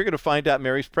know what? You're going to find out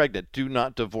Mary's pregnant. Do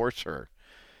not divorce her.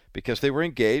 Because they were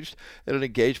engaged. And an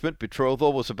engagement,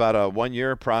 betrothal, was about a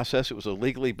 1-year process. It was a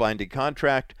legally binding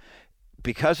contract.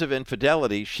 Because of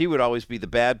infidelity, she would always be the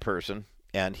bad person,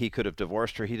 and he could have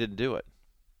divorced her. He didn't do it.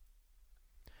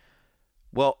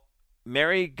 Well,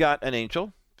 Mary got an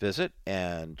angel visit,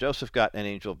 and Joseph got an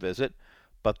angel visit.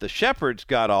 But the shepherds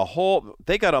got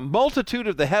a multitude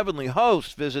of the heavenly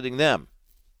hosts visiting them.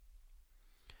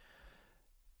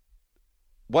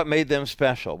 What made them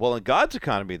special? Well, in God's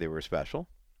economy, they were special.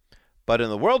 But in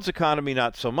the world's economy,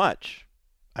 not so much.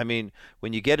 When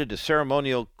you get into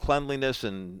ceremonial cleanliness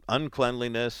and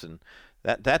uncleanliness and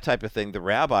that type of thing, the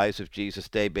rabbis of Jesus'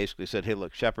 day basically said, hey,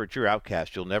 look, shepherds, you're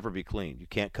outcast. You'll never be clean. You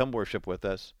can't come worship with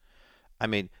us.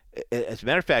 As a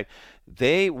matter of fact,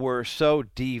 they were so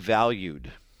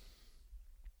devalued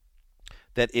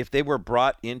that if they were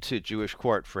brought into Jewish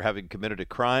court for having committed a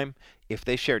crime, if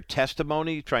they shared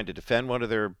testimony trying to defend one of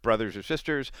their brothers or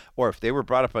sisters, or if they were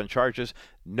brought up on charges,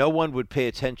 no one would pay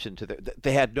attention to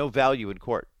they had no value in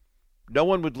court. No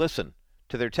one would listen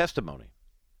to their testimony.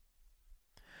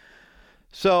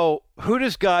 So who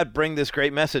does God bring this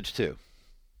great message to?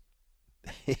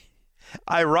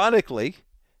 Ironically,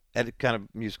 and kind of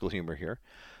musical humor here,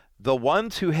 the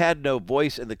ones who had no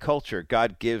voice in the culture,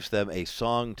 God gives them a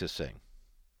song to sing.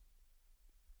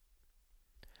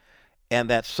 And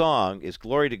that song is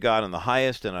glory to God in the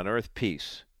highest and on earth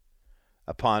peace,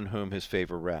 upon whom his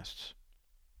favor rests.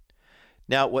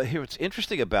 Now, what's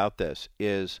interesting about this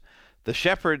is the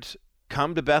shepherds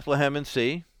come to Bethlehem and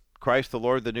see Christ the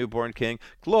Lord, the newborn King.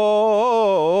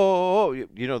 Glory.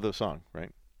 You know the song,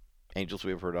 right? Angels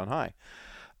we have heard on high.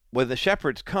 When the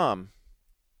shepherds come,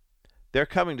 they're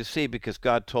coming to see because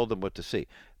God told them what to see.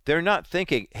 They're not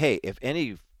thinking, hey, if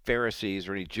any Pharisees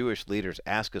or any Jewish leaders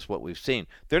ask us what we've seen,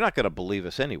 they're not going to believe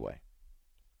us anyway.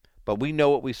 But we know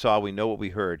what we saw, we know what we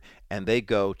heard, and they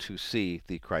go to see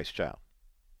the Christ child.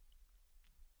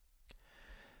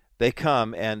 They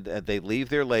come and they leave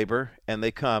their labor, and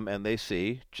they come and they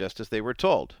see, just as they were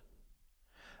told,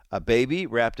 a baby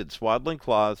wrapped in swaddling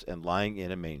cloths and lying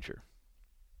in a manger.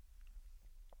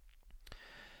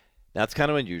 Now, it's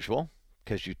kind of unusual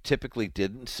because you typically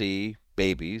didn't see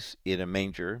babies in a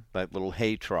manger, that little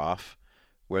hay trough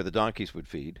where the donkeys would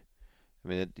feed. I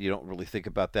mean, you don't really think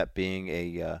about that being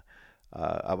a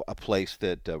place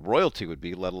that royalty would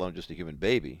be, let alone just a human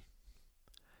baby.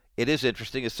 It is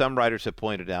interesting, as some writers have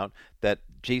pointed out, that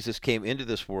Jesus came into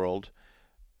this world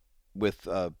with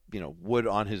wood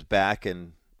on his back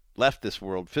and left this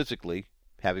world physically,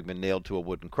 having been nailed to a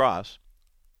wooden cross.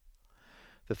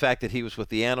 The fact that he was with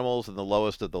the animals and the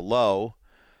lowest of the low,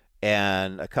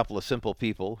 and a couple of simple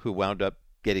people who wound up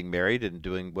getting married and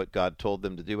doing what God told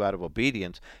them to do out of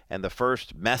obedience. And the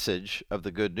first message of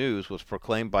the good news was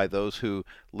proclaimed by those who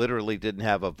literally didn't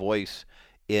have a voice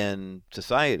in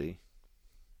society.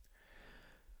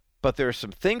 But there are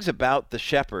some things about the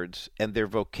shepherds and their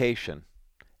vocation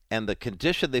and the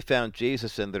condition they found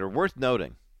Jesus in that are worth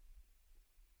noting.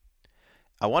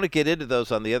 I want to get into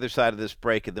those on the other side of this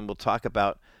break, and then we'll talk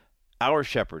about our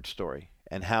shepherd story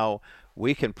and how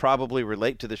we can probably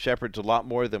relate to the shepherds a lot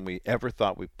more than we ever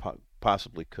thought we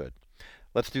possibly could.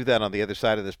 Let's do that on the other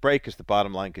side of this break as the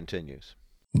bottom line continues.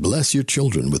 Bless your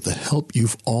children with the help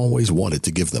you've always wanted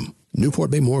to give them. Newport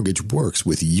Bay Mortgage works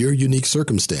with your unique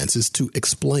circumstances to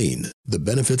explain the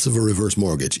benefits of a reverse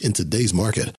mortgage in today's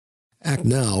market. Act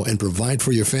now and provide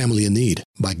for your family in need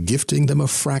by gifting them a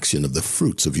fraction of the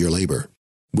fruits of your labor.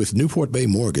 With Newport Bay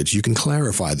Mortgage, you can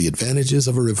clarify the advantages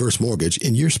of a reverse mortgage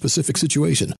in your specific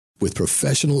situation with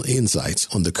professional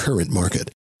insights on the current market.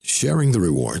 Sharing the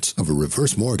rewards of a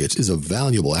reverse mortgage is a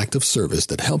valuable act of service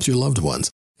that helps your loved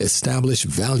ones establish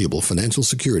valuable financial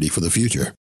security for the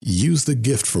future. Use the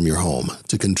gift from your home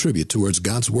to contribute towards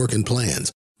God's work and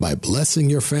plans by blessing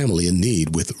your family in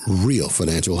need with real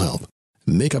financial help.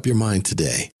 Make up your mind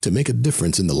today to make a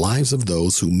difference in the lives of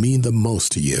those who mean the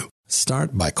most to you.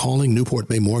 Start by calling Newport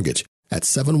Bay Mortgage at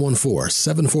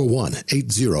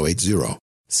 714-741-8080.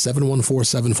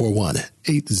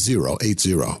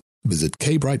 714-741-8080. Visit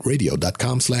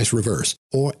kbrightradio.com/reverse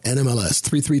or NMLS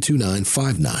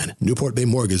 332959. Newport Bay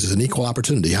Mortgage is an equal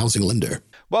opportunity housing lender.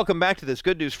 Welcome back to this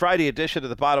Good News Friday edition of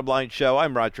the Bottom Line Show.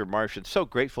 I'm Roger Marsh, and so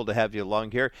grateful to have you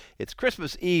along here. It's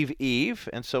Christmas Eve,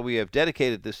 and so we have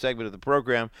dedicated this segment of the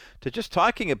program to just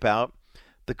talking about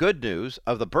the good news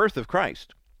of the birth of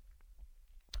Christ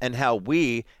and how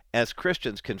we as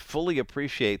Christians can fully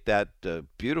appreciate that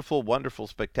beautiful, wonderful,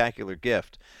 spectacular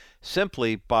gift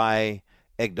simply by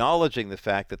acknowledging the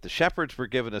fact that the shepherds were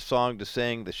given a song to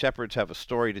sing, the shepherds have a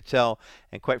story to tell,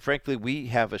 and quite frankly, we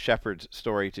have a shepherd's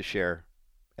story to share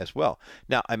as well.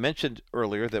 Now, I mentioned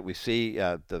earlier that we see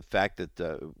the fact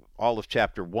that all of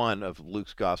chapter 1 of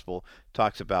Luke's Gospel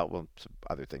talks about, well, some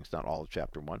other things, not all of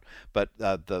chapter 1, but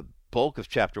the bulk of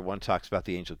chapter 1 talks about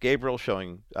the angel Gabriel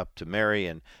showing up to Mary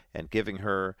and giving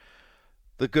her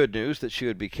the good news that she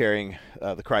would be carrying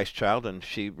the Christ child, and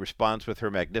she responds with her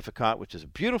Magnificat, which is a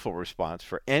beautiful response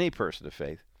for any person of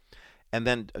faith. And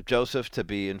then Joseph to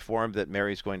be informed that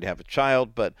Mary's going to have a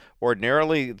child, but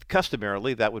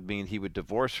customarily, that would mean he would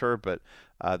divorce her, but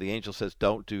the angel says,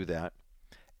 don't do that.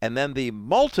 And then the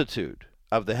multitude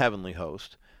of the heavenly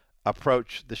host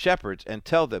approach the shepherds and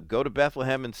tell them, go to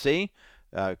Bethlehem and see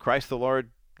Christ the Lord,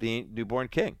 the newborn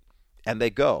King. And they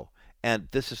go. And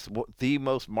this is the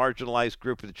most marginalized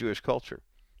group of the Jewish culture.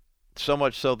 So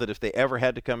much so that if they ever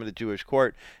had to come into Jewish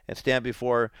court and stand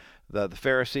before the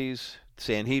Pharisees,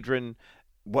 Sanhedrin,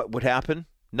 what would happen?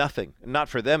 Nothing. Not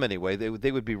for them anyway.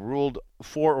 They would be ruled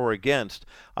for or against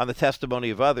on the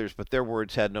testimony of others, but their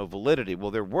words had no validity.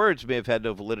 Well, their words may have had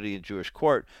no validity in Jewish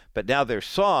court, but now their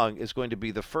song is going to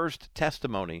be the first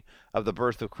testimony of the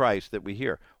birth of Christ that we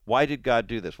hear. Why did God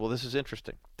do this? Well, this is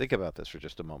interesting. Think about this for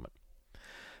just a moment.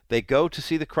 They go to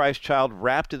see the Christ child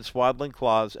wrapped in swaddling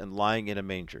cloths and lying in a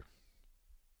manger.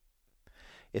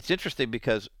 It's interesting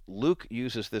because Luke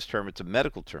uses this term. It's a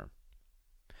medical term,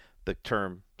 the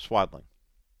term swaddling.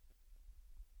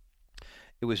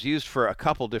 it was used for a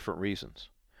couple different reasons.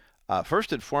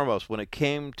 First and foremost, when it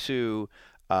came to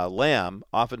lamb,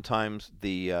 oftentimes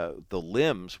the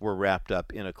limbs were wrapped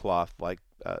up in a cloth like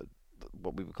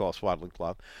what we would call a swaddling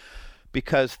cloth,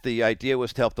 because the idea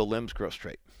was to help the limbs grow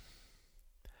straight.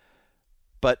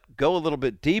 But go a little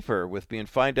bit deeper with me and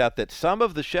find out that some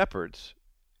of the shepherds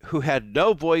who had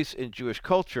no voice in Jewish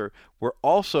culture were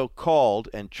also called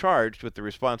and charged with the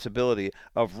responsibility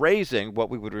of raising what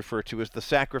we would refer to as the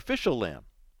sacrificial lamb,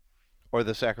 or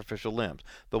the sacrificial lambs,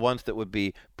 the ones that would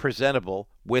be presentable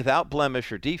without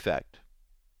blemish or defect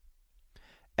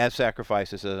as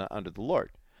sacrifices unto the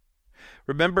Lord.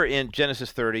 Remember in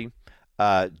Genesis 30,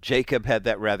 Jacob had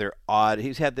that rather odd,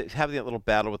 he's having that little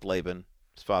battle with Laban,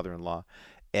 his father-in-law,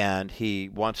 and he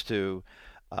wants to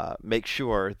make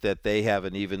sure that they have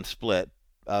an even split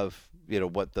of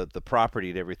what the property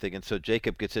and everything. And so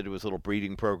Jacob gets into his little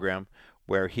breeding program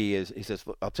where he says,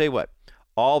 look, I'll tell you what,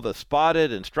 all the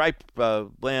spotted and striped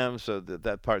lambs, so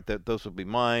those will be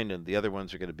mine, and the other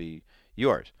ones are going to be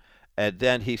yours. And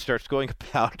then he starts going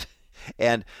about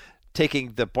and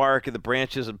taking the bark and the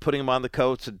branches and putting them on the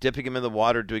coats and dipping them in the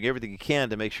water, doing everything he can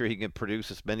to make sure he can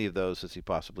produce as many of those as he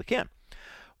possibly can.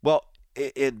 Well,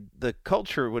 in the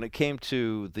culture, when it came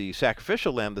to the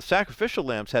sacrificial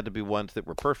lambs had to be ones that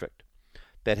were perfect,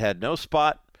 that had no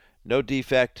spot, no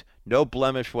defect, no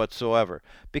blemish whatsoever.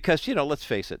 Because, let's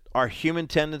face it, our human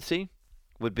tendency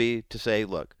would be to say,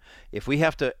 look, if we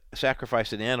have to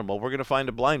sacrifice an animal, we're going to find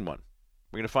a blind one.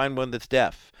 We're going to find one that's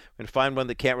deaf. We're going to find one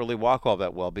that can't really walk all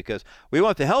that well, because we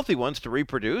want the healthy ones to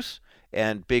reproduce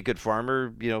and be a good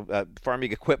farmer,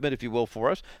 farming equipment, if you will, for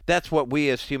us. That's what we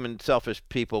as human selfish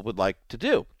people would like to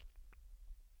do.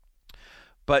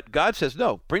 But God says,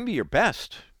 no, bring me your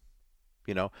best.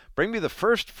 Bring me the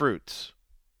first fruits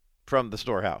from the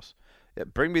storehouse.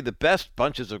 Bring me the best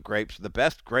bunches of grapes, the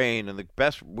best grain, and the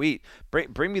best wheat.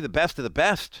 Bring me the best of the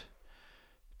best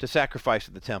to sacrifice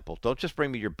at the temple. Don't just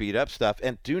bring me your beat up stuff,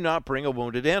 and do not bring a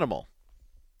wounded animal.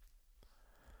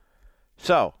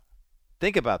 So,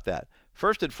 think about that.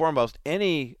 First and foremost,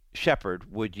 any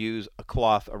shepherd would use a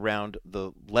cloth around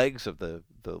the legs of the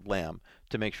lamb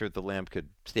to make sure the lamb could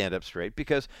stand up straight,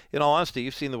 because in all honesty,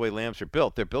 you've seen the way lambs are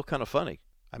built. They're built kind of funny.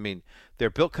 I mean, they're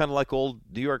built kind of like old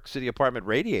New York City apartment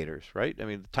radiators, right? I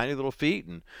mean, tiny little feet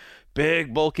and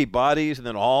big bulky bodies, and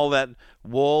then all that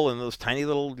wool and those tiny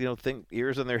little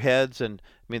ears on their heads. And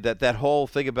I mean, that whole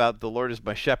thing about the Lord is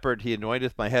my shepherd, he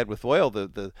anointeth my head with oil,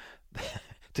 the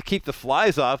to keep the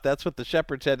flies off. That's what the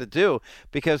shepherds had to do,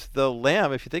 because the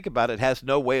lamb, if you think about it, has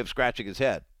no way of scratching his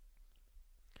head.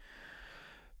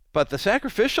 But the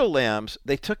sacrificial lambs,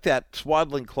 they took that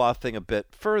swaddling cloth thing a bit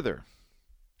further.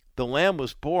 The lamb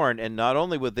was born, and not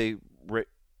only would they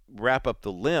wrap up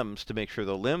the limbs to make sure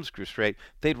the limbs grew straight,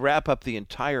 they'd wrap up the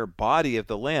entire body of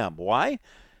the lamb. Why?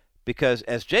 Because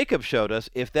as Jacob showed us,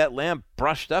 if that lamb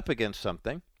brushed up against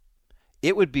something,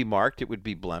 it would be marked, it would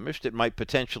be blemished, it might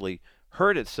potentially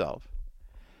hurt itself.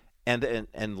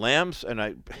 And lambs, and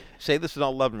I say this in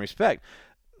all love and respect,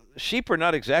 sheep are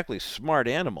not exactly smart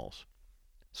animals.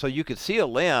 So you could see a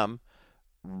lamb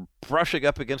brushing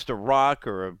up against a rock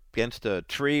or against a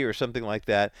tree or something like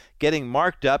that, getting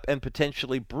marked up and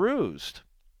potentially bruised.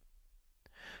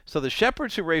 So the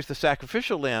shepherds who raised the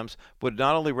sacrificial lambs would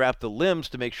not only wrap the limbs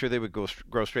to make sure they would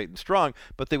grow straight and strong,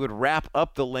 but they would wrap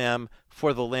up the lamb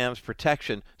for the lamb's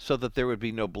protection so that there would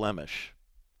be no blemish,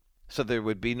 so there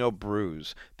would be no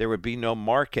bruise, there would be no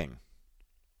marking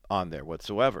on there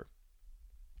whatsoever.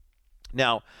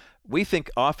 Now, we think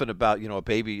often about,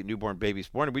 a newborn baby's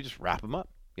born, and we just wrap them up,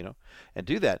 and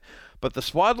do that. But the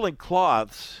swaddling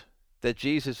cloths that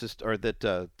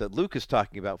that Luke is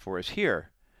talking about for us here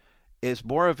is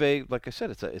more of a, like I said,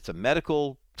 it's a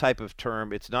medical type of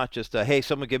term. It's not just hey,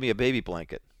 someone give me a baby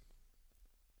blanket.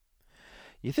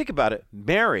 You think about it,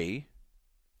 Mary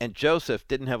and Joseph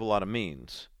didn't have a lot of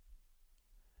means.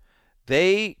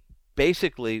 They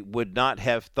basically would not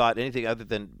have thought anything other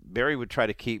than Mary would try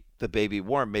to keep the baby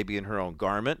warm, maybe in her own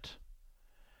garment.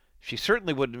 She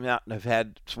certainly would not have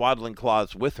had swaddling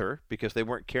cloths with her, because they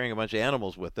weren't carrying a bunch of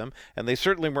animals with them, and they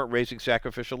certainly weren't raising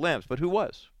sacrificial lambs. But who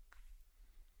was?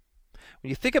 When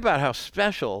you think about how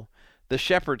special the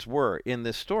shepherds were in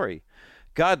this story,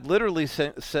 God literally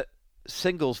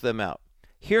singles them out.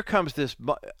 Here comes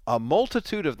a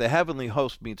multitude of the heavenly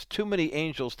host means too many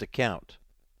angels to count.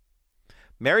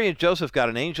 Mary and Joseph got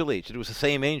an angel each. It was the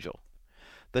same angel.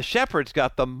 The shepherds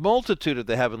got the multitude of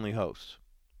the heavenly hosts.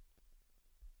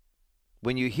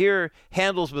 When you hear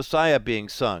Handel's Messiah being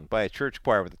sung by a church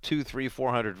choir with 200, 300,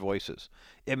 400 voices,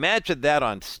 imagine that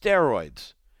on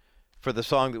steroids for the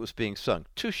song that was being sung.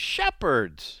 To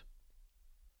shepherds.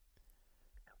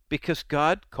 because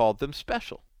God called them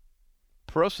special.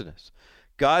 Prosinus.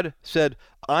 God said,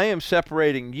 I am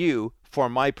separating you for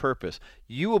my purpose.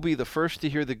 You will be the first to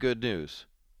hear the good news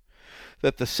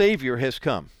that the Savior has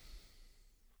come.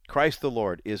 Christ the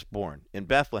Lord is born in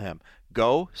Bethlehem.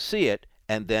 Go see it,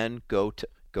 and then go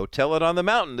tell it on the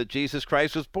mountain that Jesus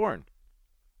Christ was born.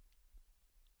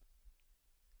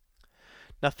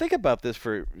 Now think about this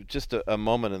for just a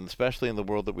moment, and especially in the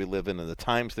world that we live in and the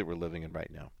times that we're living in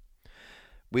right now.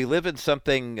 We live in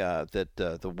something that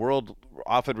the world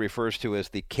often refers to as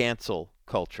the cancel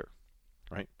culture,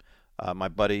 right? My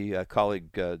buddy,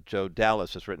 colleague Joe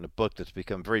Dallas has written a book that's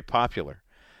become very popular.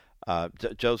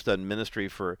 Joe's done ministry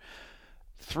for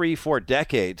 3-4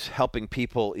 decades, helping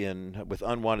people with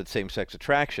unwanted same-sex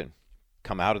attraction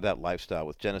come out of that lifestyle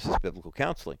with Genesis Biblical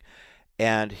Counseling.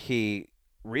 And he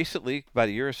recently, about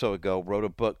a year or so ago, wrote a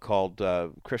book called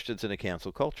Christians in a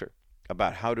Cancel Culture,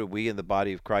 about how do we in the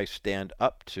body of Christ stand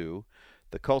up to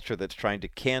the culture that's trying to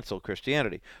cancel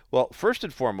Christianity. Well, first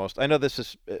and foremost, I know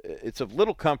it's of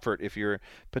little comfort if you're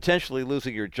potentially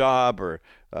losing your job or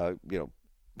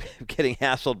getting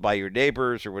hassled by your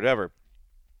neighbors or whatever.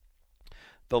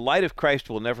 The light of Christ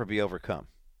will never be overcome.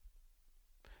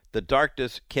 The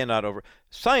darkness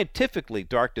scientifically,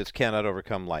 darkness cannot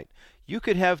overcome light. You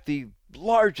could have the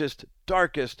largest,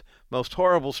 darkest, most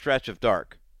horrible stretch of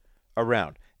dark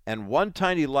around, and one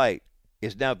tiny light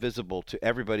is now visible to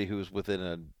everybody who is within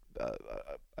an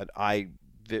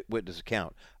eyewitness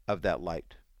account of that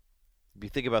light. If you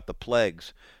think about the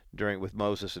plagues with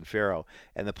Moses and Pharaoh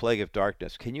and the plague of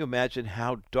darkness, can you imagine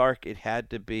how dark it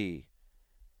had to be?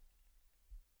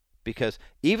 Because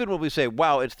even when we say,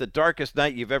 wow, it's the darkest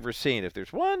night you've ever seen, if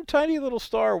there's one tiny little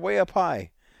star way up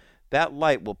high, that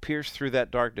light will pierce through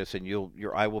that darkness and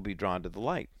your eye will be drawn to the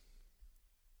light.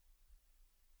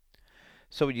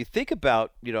 So when you think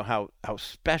about, how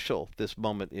special this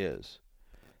moment is,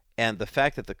 and the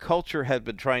fact that the culture had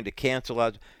been trying to cancel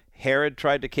out, Herod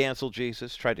tried to cancel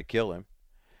Jesus, tried to kill him.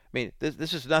 I mean,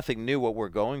 this is nothing new what we're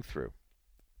going through.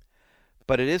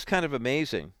 But it is kind of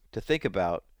amazing to think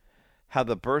about how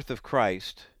the birth of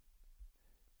Christ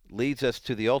leads us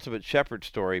to the ultimate shepherd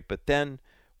story, but then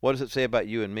what does it say about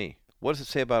you and me? What does it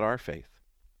say about our faith?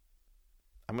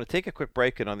 I'm going to take a quick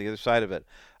break, and on the other side of it,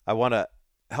 I want to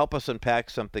help us unpack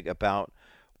something about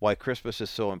why Christmas is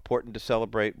so important to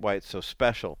celebrate, why it's so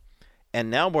special, and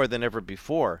now more than ever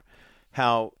before,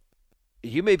 how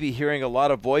you may be hearing a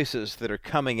lot of voices that are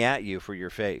coming at you for your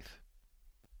faith.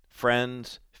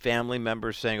 Friends, family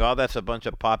members saying, oh, that's a bunch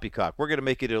of poppycock. We're going to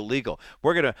make it illegal.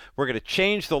 We're going to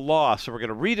change the law, so we're going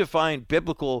to redefine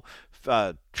biblical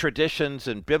traditions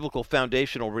and biblical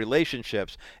foundational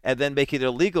relationships and then make it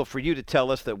illegal for you to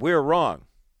tell us that we're wrong.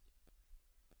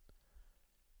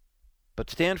 But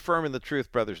stand firm in the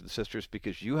truth, brothers and sisters,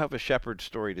 because you have a shepherd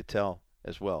story to tell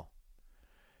as well.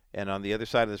 And on the other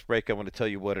side of this break, I want to tell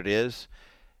you what it is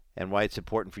and why it's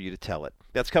important for you to tell it.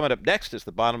 That's coming up next as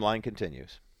The Bottom Line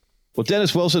continues. Well,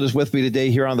 Dennis Wilson is with me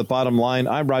today here on The Bottom Line.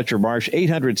 I'm Roger Marsh,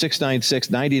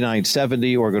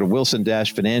 800-696-9970, or go to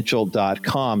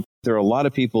wilson-financial.com. There are a lot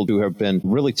of people who have been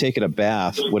really taking a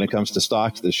bath when it comes to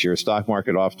stocks this year. Stock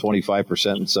market off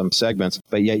 25% in some segments.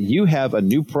 But yet you have a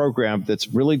new program that's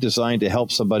really designed to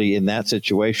help somebody in that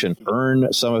situation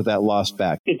earn some of that loss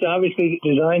back. It's obviously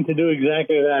designed to do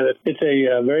exactly that. It's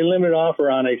a very limited offer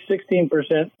on a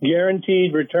 16%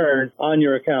 guaranteed return on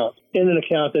your account, in an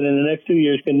account that in the next 2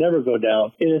 years can never go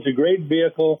down. It is a great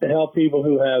vehicle to help people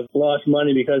who have lost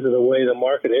money because of the way the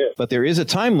market is. But there is a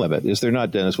time limit, is there not,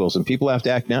 Dennis Wilson? People have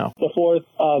to act now. The 4th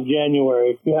of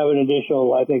January, you have an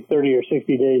additional, 30 or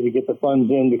 60 days to get the funds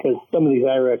in because some of these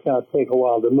IRA accounts take a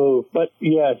while to move. But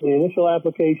yes, the initial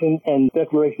application and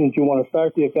declaration that you want to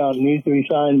start the account needs to be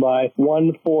signed by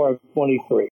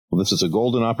 1/4/23. Well, this is a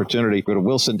golden opportunity. Go to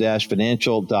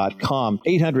wilson-financial.com,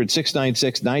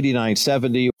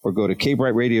 800-696-9970, or go to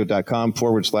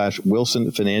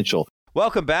kbrightradio.com/Wilson Financial.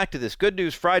 Welcome back to this Good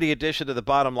News Friday edition of the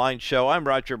Bottom Line Show. I'm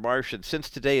Roger Marsh, and since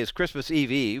today is Christmas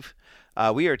Eve,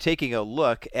 we are taking a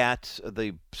look at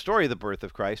the story of the birth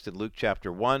of Christ in Luke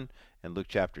chapter 1 and Luke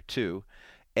chapter 2,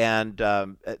 and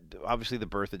obviously the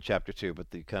birth in chapter 2,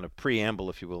 but the kind of preamble,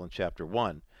 if you will, in chapter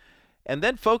 1. And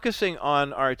then focusing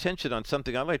on our attention on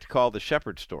something I like to call the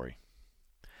shepherd story.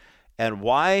 And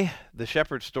why the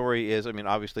shepherd story is,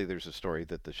 obviously there's a story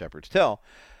that the shepherds tell,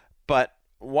 but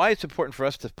why it's important for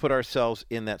us to put ourselves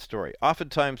in that story.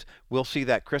 Oftentimes we'll see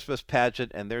that Christmas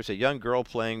pageant and there's a young girl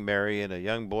playing Mary and a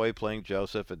young boy playing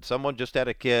Joseph, and someone just had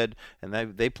a kid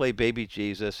and they play baby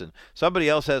Jesus, and somebody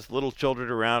else has little children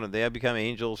around and they have become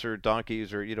angels or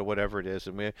donkeys or whatever it is,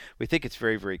 and we think it's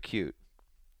very, very cute.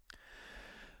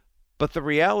 But the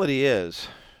reality is,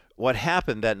 what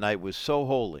happened that night was so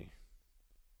holy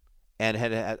and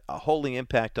had a holy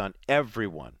impact on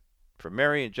everyone, from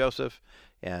Mary and Joseph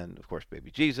and, of course, baby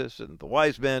Jesus and the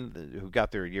wise men who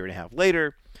got there a year and a half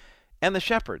later, and the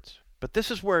shepherds. But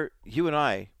this is where you and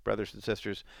I, brothers and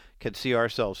sisters, can see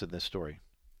ourselves in this story.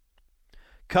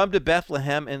 Come to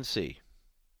Bethlehem and see.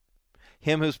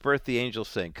 Him whose birth the angels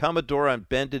sing. Come adore on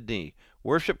bended knee.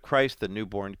 Worship Christ the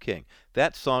newborn King.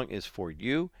 That song is for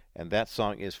you, and that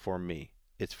song is for me.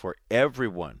 It's for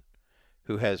everyone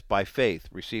who has, by faith,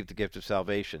 received the gift of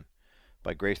salvation,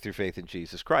 by grace through faith in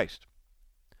Jesus Christ.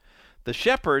 The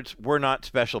shepherds were not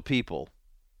special people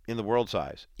in the world's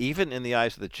eyes. Even in the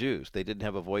eyes of the Jews, they didn't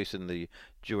have a voice in the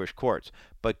Jewish courts.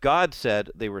 But God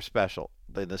said they were special.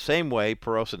 In the same way,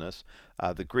 perosinus,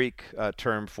 the Greek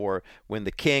term for when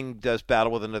the king does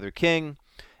battle with another king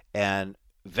and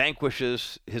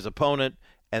vanquishes his opponent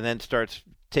and then starts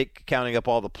counting up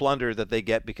all the plunder that they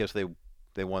get because they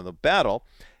won the battle,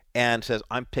 and says,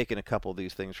 I'm taking a couple of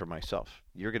these things for myself.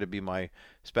 You're going to be my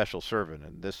special servant,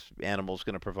 and this animal is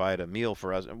going to provide a meal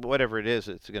for us, whatever it is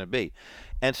it's going to be.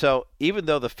 And so even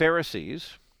though the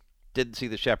Pharisees didn't see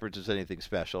the shepherds as anything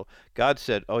special, God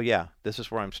said, oh yeah, this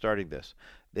is where I'm starting this.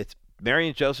 It's Mary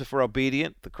and Joseph were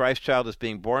obedient. The Christ child is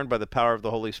being born by the power of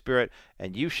the Holy Spirit,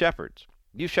 and you shepherds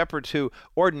who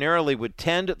ordinarily would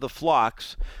tend the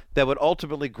flocks that would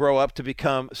ultimately grow up to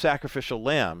become sacrificial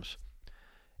lambs,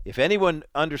 if anyone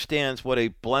understands what a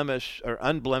blemish or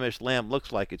unblemished lamb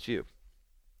looks like, it's you.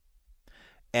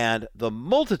 And the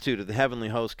multitude of the heavenly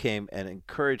host came and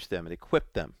encouraged them and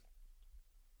equipped them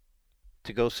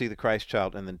to go see the Christ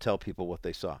child and then tell people what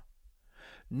they saw,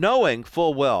 knowing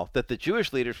full well that the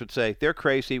Jewish leaders would say, they're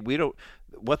crazy,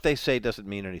 what they say doesn't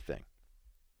mean anything.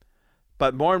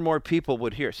 But more and more people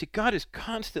would hear. See, God is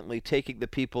constantly taking the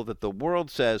people that the world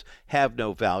says have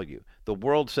no value. The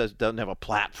world says doesn't have a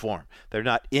platform. They're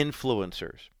not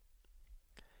influencers.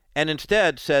 And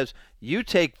instead says, you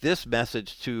take this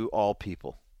message to all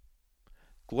people.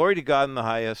 Glory to God in the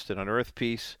highest, and on earth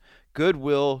peace,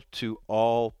 goodwill to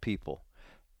all people.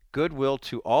 Goodwill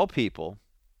to all people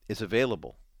is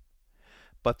available.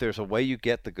 But there's a way you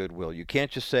get the goodwill. You can't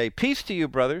just say, peace to you,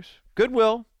 brothers.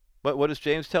 Goodwill. But what does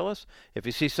James tell us? If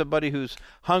you see somebody who's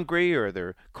hungry or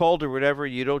they're cold or whatever,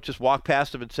 you don't just walk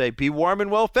past them and say, be warm and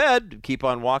well fed, and keep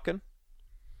on walking.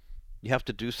 You have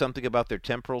to do something about their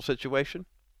temporal situation.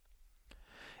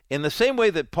 In the same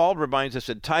way that Paul reminds us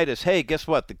in Titus, hey, guess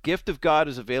what? The gift of God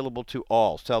is available to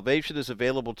all. Salvation is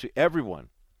available to everyone.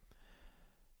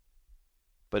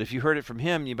 But if you heard it from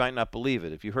him, you might not believe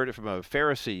it. If you heard it from a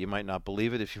Pharisee, you might not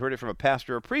believe it. If you heard it from a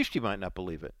pastor or a priest, you might not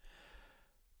believe it.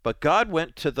 But God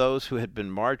went to those who had been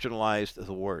marginalized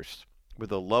the worst, were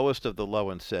the lowest of the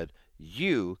low, and said,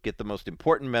 you get the most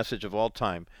important message of all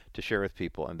time to share with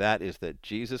people, and that is that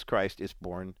Jesus Christ is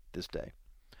born this day.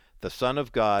 The Son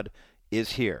of God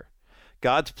is here.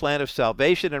 God's plan of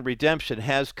salvation and redemption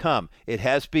has come. It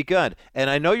has begun.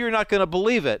 And I know you're not going to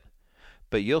believe it,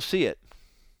 but you'll see it.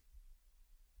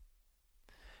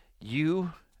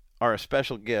 You are a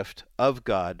special gift of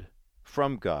God,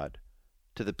 from God,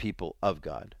 to the people of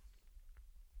God.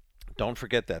 Don't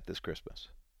forget that this Christmas.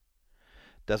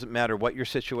 Doesn't matter what your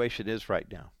situation is right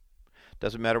now.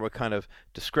 Doesn't matter what kind of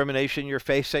discrimination you're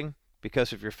facing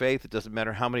because of your faith. It doesn't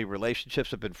matter how many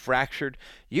relationships have been fractured.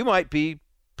 You might be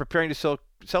preparing to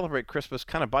celebrate Christmas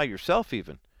kind of by yourself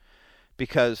even,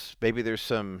 because maybe there's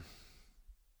some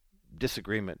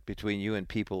disagreement between you and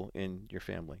people in your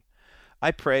family. I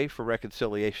pray for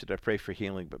reconciliation. I pray for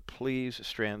healing, but please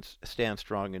stand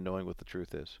strong in knowing what the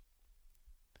truth is.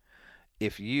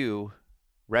 If you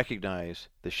recognize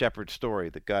the shepherd story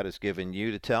that God has given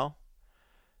you to tell,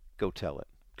 go tell it.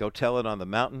 Go tell it on the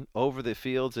mountain, over the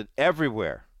fields, and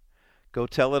everywhere. Go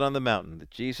tell it on the mountain that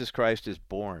Jesus Christ is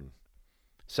born.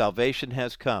 Salvation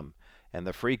has come, and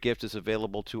the free gift is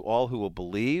available to all who will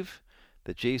believe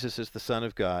that Jesus is the Son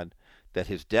of God, that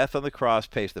his death on the cross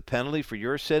pays the penalty for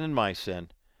your sin and my sin,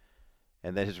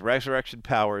 and that his resurrection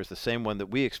power is the same one that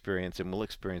we experience and will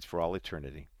experience for all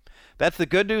eternity. That's the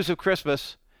good news of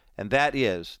Christmas, and that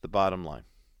is the bottom line.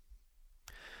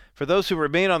 For those who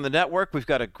remain on the network, we've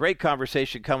got a great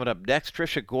conversation coming up next.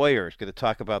 Tricia Goyer is going to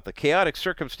talk about the chaotic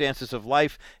circumstances of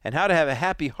life and how to have a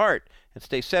happy heart and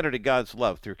stay centered in God's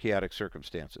love through chaotic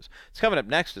circumstances. It's coming up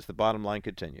next as the bottom line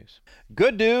continues.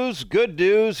 Good news, good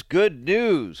news, good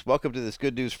news. Welcome to this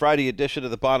Good News Friday edition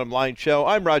of the Bottom Line Show.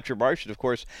 I'm Roger Marsh, and of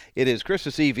course, it is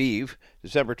Christmas Eve,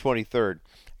 December 23rd.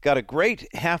 Got a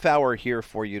great half hour here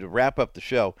for you to wrap up the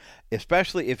show,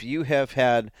 especially if you have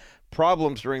had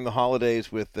problems during the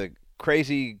holidays with the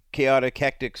crazy, chaotic,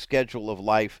 hectic schedule of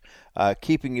life,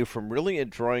 keeping you from really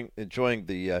enjoying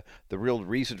the real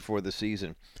reason for the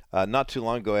season. Not too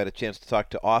long ago, I had a chance to talk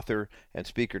to author and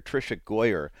speaker Tricia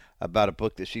Goyer about a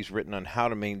book that she's written on how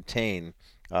to maintain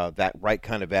that right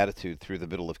kind of attitude through the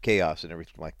middle of chaos and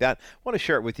everything like that. I want to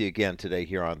share it with you again today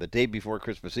here on the day before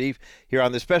Christmas Eve, here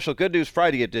on this special Good News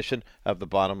Friday edition of The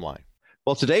Bottom Line.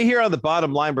 Well, today here on The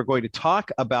Bottom Line, we're going to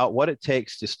talk about what it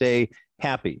takes to stay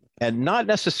happy, and not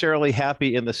necessarily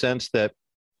happy in the sense that,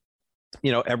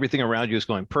 everything around you is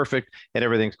going perfect and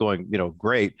everything's going,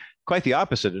 great. Quite the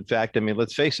opposite. In fact, I mean,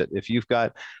 let's face it, if you've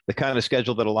got the kind of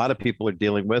schedule that a lot of people are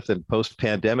dealing with, and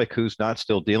post-pandemic, who's not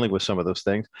still dealing with some of those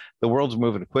things, the world's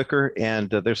moving quicker and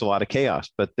there's a lot of chaos,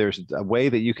 but there's a way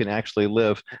that you can actually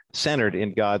live centered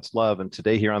in God's love. And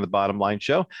today here on the Bottom Line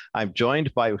Show, I'm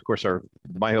joined by, of course, our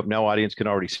My Hope Now audience can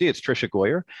already see, it's Tricia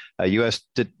Goyer, a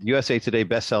USA Today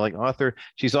bestselling author.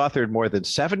 She's authored more than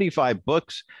 75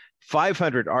 books,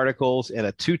 500 articles, and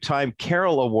a 2-time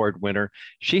Carroll Award winner.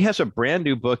 She has a brand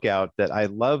new book out that I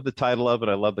love the title of, and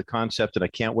I love the concept, and I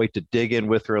can't wait to dig in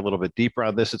with her a little bit deeper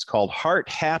on this. It's called Heart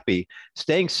Happy,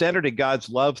 Staying Centered in God's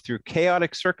Love Through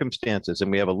Chaotic Circumstances. And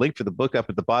we have a link for the book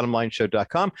up at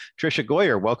thebottomlineshow.com. Tricia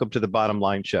Goyer, welcome to the Bottom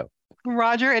Line Show.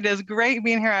 Roger, it is great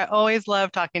being here. I always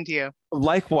love talking to you.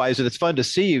 Likewise, and it's fun to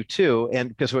see you too. And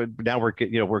because we're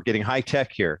getting high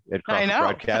tech here at Crawford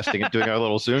Broadcasting and doing our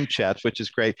little Zoom chats, which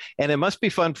is great. And it must be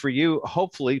fun for you,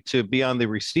 hopefully, to be on the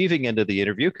receiving end of the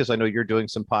interview, because I know you're doing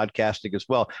some podcasting as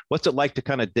well. What's it like to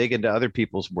kind of dig into other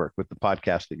people's work with the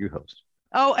podcast that you host?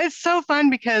 Oh, it's so fun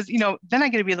because, then I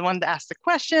get to be the one to ask the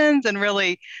questions and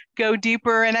really go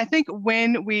deeper. And I think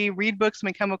when we read books and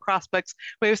we come across books,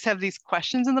 we always have these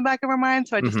questions in the back of our mind.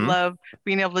 So I just love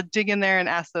being able to dig in there and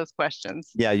ask those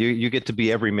questions. Yeah, you get to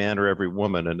be every man or every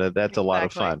woman, and that's a lot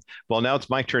of fun. Well, now it's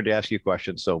my turn to ask you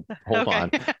questions, so hold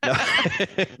on.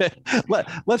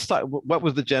 Let's talk. What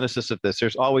was the genesis of this?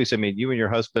 There's always, you and your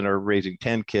husband are raising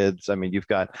 10 kids. You've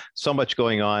got so much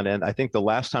going on. And I think the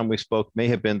last time we spoke may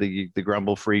have been the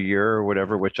grumble-free year or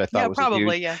whatever, which I thought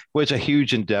was a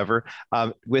huge endeavor.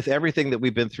 With everything that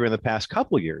we've been through in the past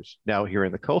couple of years now here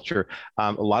in the culture,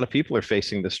 a lot of people are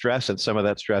facing the stress, and some of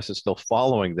that stress is still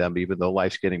following them, even though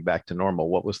life's getting back to normal.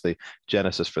 What was the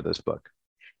genesis for this book?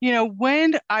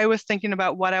 When I was thinking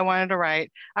about what I wanted to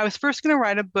write, I was first going to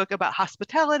write a book about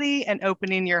hospitality and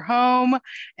opening your home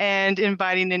and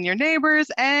inviting in your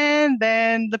neighbors. And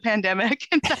then the pandemic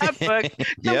and that book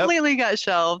completely got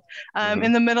shelved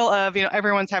in the middle of,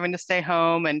 everyone's having to stay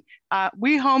home. And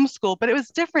we homeschool, but it was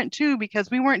different too,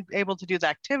 because we weren't able to do the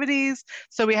activities.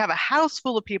 So we have a house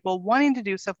full of people wanting to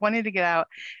do stuff, wanting to get out.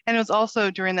 And it was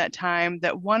also during that time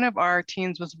that one of our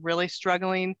teens was really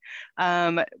struggling.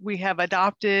 We have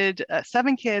adopted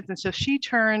 7 kids. And so she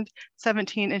turned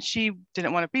 17 and she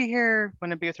didn't want to be here,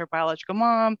 want to be with her biological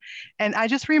mom. And I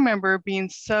just remember being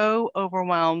so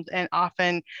overwhelmed. And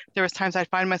often there was times I'd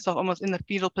find myself almost in the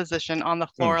fetal position on the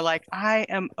floor, like, I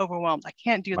am overwhelmed. I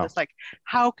can't do this. Like,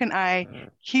 how can I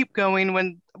keep going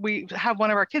when we have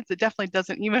one of our kids that definitely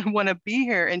doesn't even want to be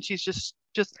here, and she's just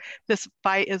this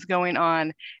fight is going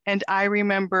on. And I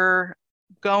remember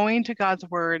going to God's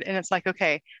word, and it's like,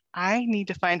 okay, I need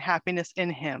to find happiness in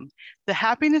him. The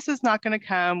happiness is not going to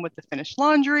come with the finished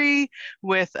laundry,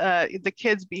 with the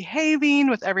kids behaving,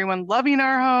 with everyone loving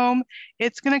our home.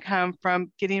 It's going to come from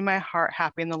getting my heart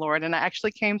happy in the Lord. And I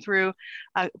actually came to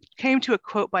a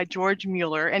quote by George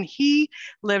Mueller, and he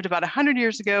lived about 100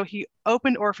 years ago. He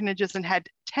opened orphanages and had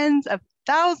tens of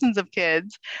thousands of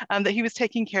kids that he was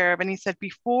taking care of. And he said,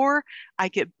 before I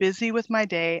get busy with my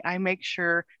day, I make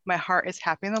sure my heart is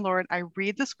happy in the Lord. I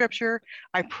read the scripture,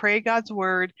 I pray God's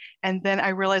word, and then I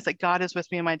realize that God is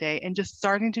with me in my day. And just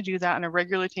starting to do that on a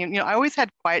regular routine. I always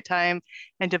had quiet time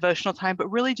and devotional time,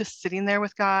 but really just sitting there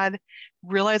with God,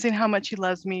 realizing how much he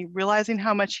loves me, realizing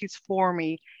how much he's for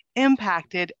me,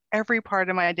 impacted every part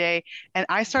of my day. And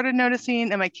I started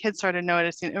noticing, and my kids started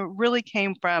noticing. It really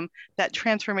came from that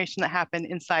transformation that happened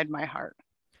inside my heart.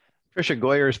 Tricia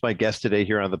Goyer is my guest today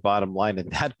here on The Bottom Line,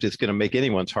 and that is going to make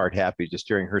anyone's heart happy just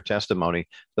hearing her testimony.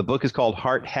 The book is called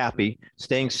Heart Happy,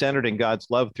 Staying Centered in God's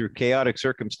Love Through Chaotic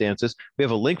Circumstances. We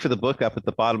have a link for the book up at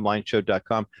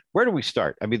thebottomlineshow.com. Where do we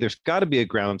start? There's got to be a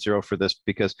ground zero for this,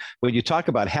 because when you talk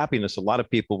about happiness, a lot of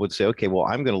people would say, okay, well,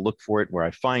 I'm going to look for it where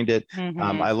I find it.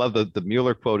 I love the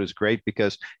Mueller quote is great,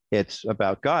 because it's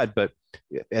about God. But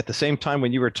at the same time,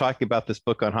 when you were talking about this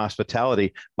book on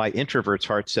hospitality, my introvert's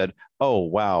heart said, "Oh,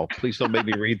 wow, please don't make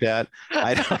me read that."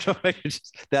 I don't know.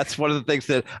 That's one of the things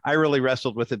that I really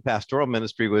wrestled with in pastoral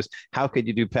ministry was how could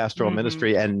you do pastoral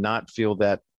ministry and not feel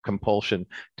that compulsion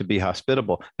to be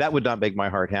hospitable? That would not make my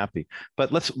heart happy.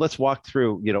 But let's walk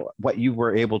through, what you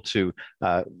were able to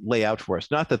lay out for us.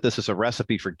 Not that this is a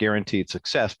recipe for guaranteed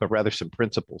success, but rather some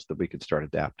principles that we could start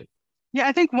adapting. Yeah,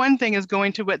 I think one thing is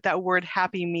going to what that word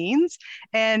happy means.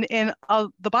 And in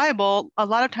the Bible, a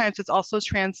lot of times it's also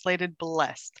translated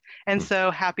blessed. And so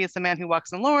happy is the man who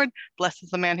walks in the Lord, blessed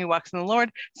is the man who walks in the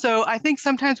Lord. So I think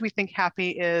sometimes we think happy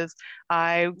is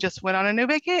I just went on a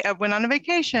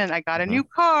vacation, I got a new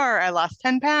car, I lost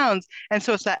 10 pounds. And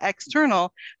so it's that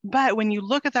external. But when you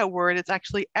look at that word, it's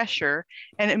actually Esher,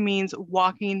 and it means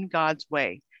walking God's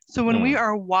way. So when we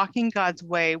are walking God's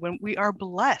way, when we are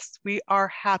blessed, we are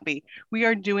happy, we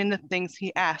are doing the things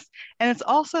he asks. And it's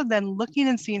also then looking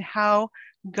and seeing how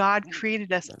God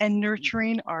created us and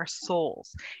nurturing our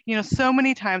souls. So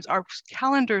many times our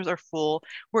calendars are full.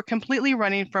 We're completely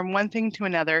running from one thing to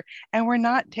another, and we're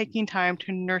not taking time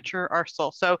to nurture our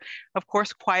soul. So, of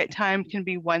course, quiet time can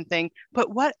be one thing,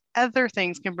 but what other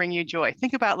things can bring you joy?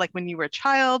 Think about like when you were a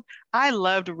child. I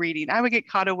loved reading. I would get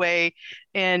caught away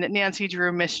in Nancy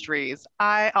Drew mysteries.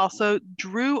 I also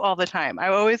drew all the time. I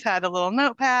always had a little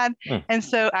notepad. And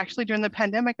so actually during the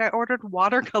pandemic, I ordered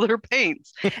watercolor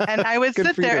paints and I would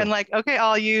sit there and like, okay,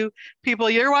 all you people,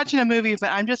 you're watching a movie, but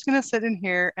I'm just going to sit in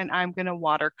here and I'm going to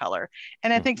watercolor.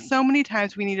 And I think so many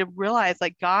times we need to realize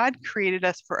like God created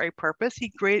us for a purpose.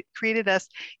 He created us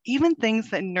even things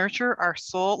that nurture our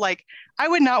soul. Like I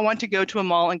would not want to go to a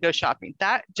mall and go shopping.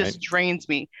 That just drains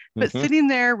me. But sitting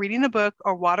there reading a book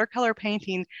or watercolor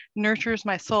painting nurtures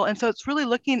my soul. And so it's really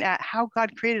looking at how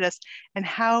God created us and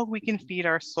how we can feed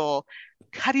our soul,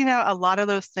 cutting out a lot of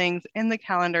those things in the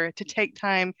calendar to take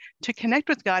time to connect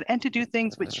with God and to do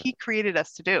things which he created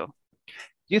us to do.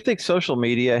 Do you think social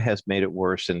media has made it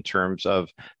worse in terms of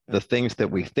the things that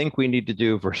we think we need to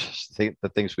do versus the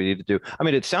things we need to do? I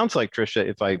mean, it sounds like, Tricia,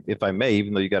 if I may,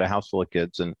 even though you got a house full of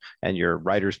kids and you're a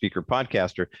writer, speaker,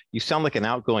 podcaster, you sound like an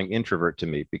outgoing introvert to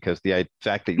me because the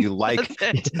fact that you like,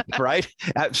 right?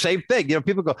 Same thing.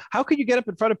 People go, how can you get up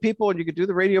in front of people and you can do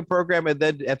the radio program? And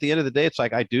then at the end of the day, it's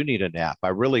like, I do need a nap. I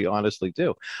really honestly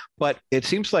do. But it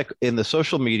seems like in the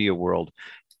social media world,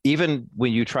 even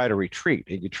when you try to retreat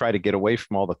and you try to get away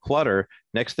from all the clutter,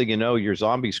 next thing you know, you're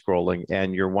zombie scrolling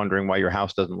and you're wondering why your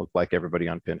house doesn't look like everybody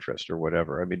on Pinterest or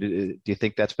whatever. I mean, do you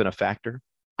think that's been a factor?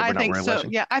 I think so.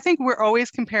 Yeah, I think we're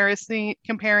always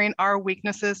comparing our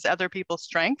weaknesses to other people's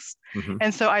strengths.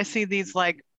 And so I see these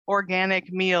like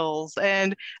organic meals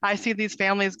and I see these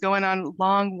families going on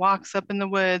long walks up in the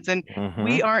woods and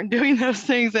we aren't doing those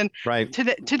things. And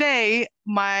today,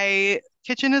 my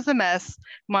kitchen is a mess.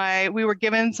 We were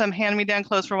given some hand-me-down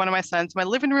clothes for one of my sons. My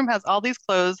living room has all these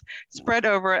clothes spread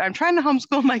over it. I'm trying to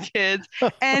homeschool my kids.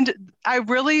 And I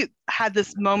really had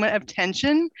this moment of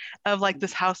tension of like,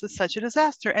 this house is such a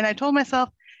disaster. And I told myself,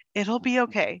 it'll be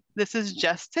okay. This is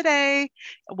just today.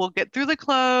 We'll get through the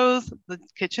clothes. The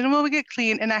kitchen will get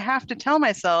clean. And I have to tell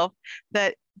myself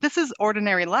that this is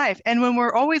ordinary life. And when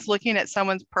we're always looking at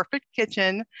someone's perfect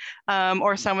kitchen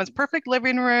or someone's perfect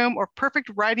living room or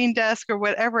perfect writing desk or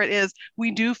whatever it is,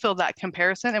 we do feel that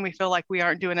comparison and we feel like we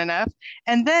aren't doing enough.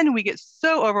 And then we get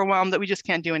so overwhelmed that we just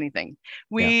can't do anything.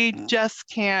 We just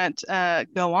can't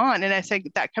go on. And I say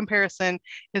that comparison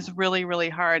is really, really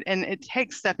hard. And it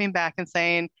takes stepping back and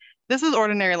saying, this is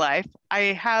ordinary life.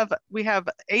 We have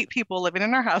 8 people living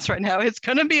in our house right now. It's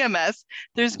going to be a mess.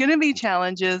 There's going to be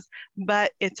challenges,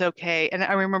 but it's okay. And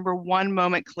I remember one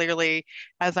moment clearly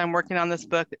as I'm working on this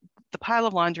book, the pile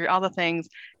of laundry, all the things.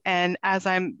 And as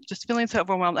I'm just feeling so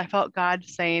overwhelmed, I felt God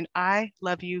saying, I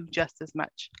love you just as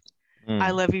much.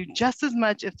 I love you just as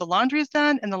much if the laundry is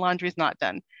done and the laundry is not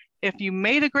done. If you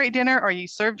made a great dinner or you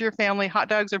served your family hot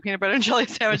dogs or peanut butter and jelly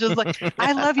sandwiches, like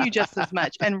I love you just as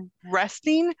much. And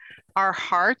resting our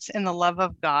hearts in the love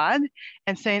of God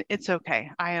and saying, it's okay.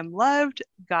 I am loved.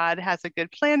 God has a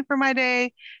good plan for my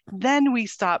day. Then we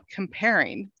stop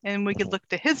comparing and we could look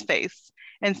to his face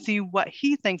and see what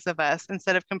he thinks of us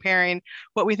instead of comparing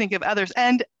what we think of others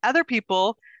and other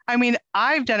people. I mean,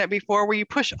 I've done it before where you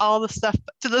push all the stuff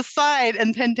to the side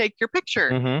and then take your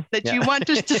picture that you want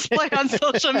to display on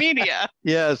social media.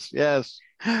 Yes.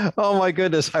 Oh my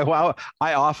goodness. I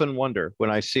often wonder when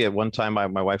I see it. One time my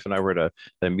wife and I were at an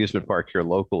amusement park here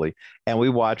locally and we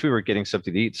were getting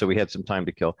something to eat. So we had some time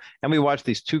to kill. And we watched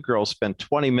these 2 girls spend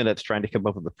 20 minutes trying to come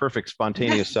up with the perfect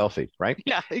spontaneous selfie, right?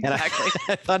 Yeah, exactly.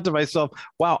 And I thought to myself,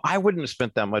 wow, I wouldn't have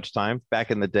spent that much time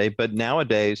back in the day. But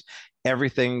nowadays,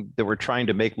 everything that we're trying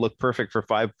to make look perfect for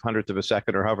 500th of a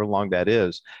second or however long that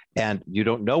is. And you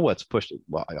don't know what's pushed.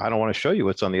 Well, I don't want to show you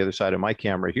what's on the other side of my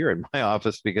camera here in my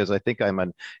office because I think I'm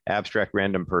an abstract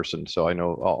random person. So I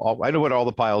know I know what all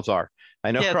the piles are.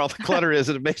 I know Yes. where all the clutter is,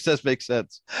 and it makes sense.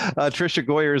 Tricia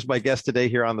Goyer is my guest today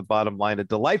here on The Bottom Line. A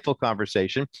delightful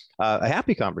conversation, a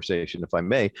happy conversation, if I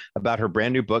may, about her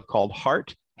brand new book called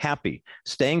Heart Happy,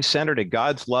 Staying Centered in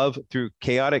God's Love Through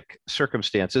Chaotic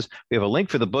Circumstances. We have a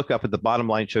link for the book up at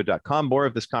thebottomlineshow.com. More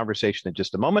of this conversation in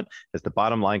just a moment as The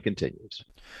Bottom Line continues.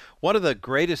 One of the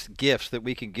greatest gifts that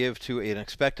we can give to an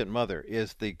expectant mother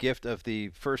is the gift of the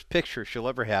first picture she'll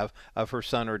ever have of her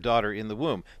son or daughter in the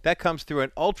womb. That comes through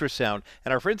an ultrasound,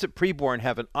 and our friends at Preborn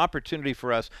have an opportunity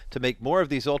for us to make more of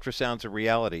these ultrasounds a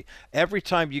reality. Every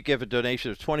time you give a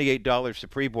donation of $28 to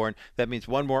Preborn, that means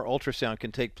one more ultrasound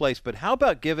can take place. But how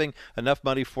about giving enough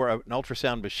money for an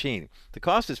ultrasound machine? The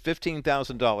cost is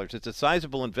 $15,000. It's a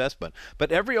sizable investment,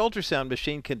 but every ultrasound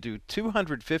machine can do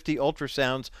 250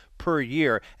 ultrasounds per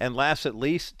year and lasts at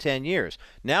least 10 years.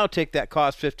 Now take that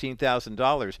cost,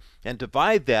 $15,000, and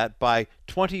divide that by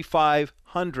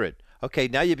 2,500. Okay,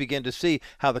 now you begin to see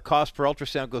how the cost per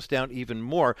ultrasound goes down even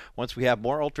more once we have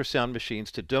more ultrasound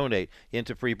machines to donate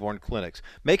into preborn clinics.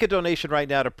 Make a donation right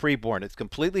now to Preborn. It's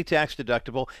completely tax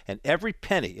deductible, and every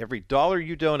penny, every dollar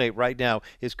you donate right now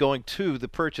is going to the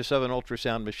purchase of an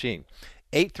ultrasound machine.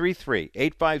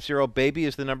 833-850-BABY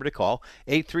is the number to call,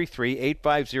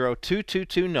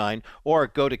 833-850-2229, or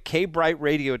go to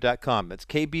kbrightradio.com. That's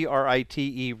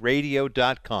KBRITE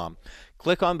radio.com.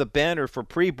 Click on the banner for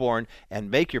Preborn and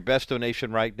make your best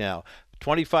donation right now.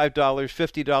 $25,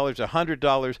 $50,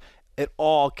 $100, it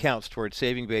all counts towards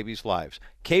saving babies' lives.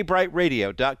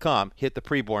 kbrightradio.com. Hit the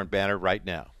Preborn banner right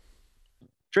now.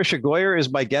 Tricia Goyer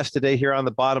is my guest today here on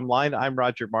The Bottom Line. I'm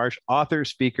Roger Marsh, author,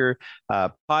 speaker,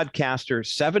 podcaster,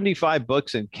 75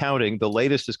 books and counting. The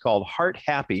latest is called Heart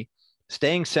Happy,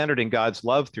 Staying Centered in God's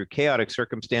Love Through Chaotic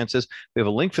Circumstances. We have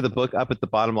a link for the book up at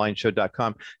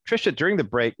thebottomlineshow.com. Tricia, during the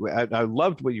break, I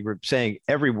loved what you were saying,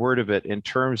 every word of it, in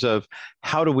terms of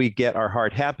how do we get our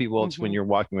heart happy? Well, it's when you're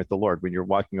walking with the Lord, when you're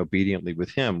walking obediently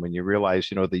with him, when you realize,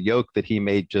 the yoke that he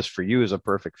made just for you is a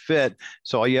perfect fit.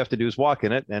 So all you have to do is walk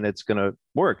in it and it's going to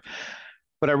work.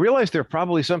 But I realize there are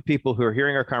probably some people who are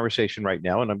hearing our conversation right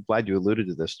now, and I'm glad you alluded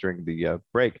to this during the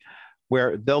break,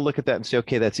 where they'll look at that and say,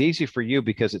 okay, that's easy for you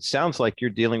because it sounds like you're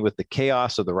dealing with the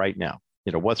chaos of the right now,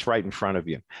 what's right in front of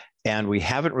you. And we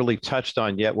haven't really touched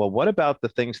on yet, well, what about the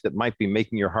things that might be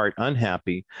making your heart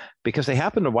unhappy because they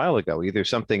happened a while ago, either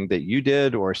something that you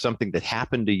did or something that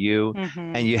happened to you,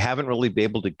 and you haven't really been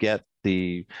able to get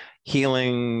the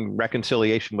healing,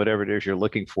 reconciliation, whatever it is you're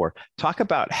looking for. Talk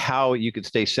about how you can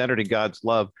stay centered in God's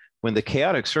love when the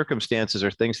chaotic circumstances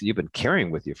are things that you've been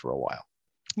carrying with you for a while.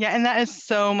 Yeah, and that is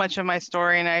so much of my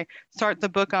story. And I start the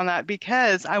book on that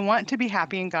because I want to be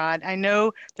happy in God. I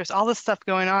know there's all this stuff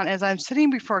going on. As I'm sitting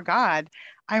before God,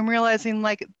 I'm realizing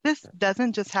this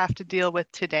doesn't just have to deal with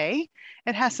today.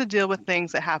 It has to deal with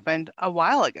things that happened a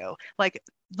while ago, like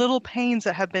little pains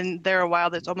that have been there a while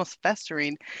that's almost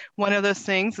festering. One of those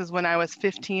things is when I was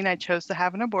 15, I chose to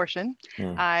have an abortion.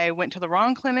 I went to the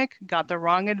wrong clinic, got the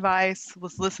wrong advice,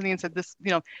 was listening and said,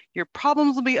 your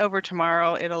problems will be over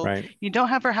tomorrow. You don't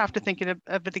ever have to think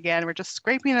of it again. We're just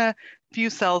scraping a few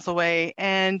cells away.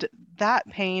 And that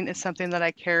pain is something that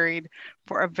I carried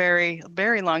for a very,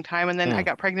 very long time. And then I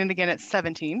got pregnant again at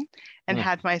 17 and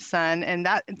had my son. And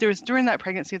there was during that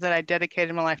pregnancy that I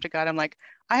dedicated my life to God. I'm like,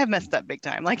 I have messed up big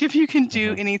time. If you can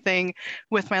do anything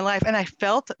with my life. And I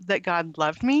felt that God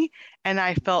loved me and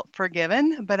I felt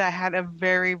forgiven, but I had a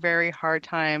very, very hard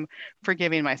time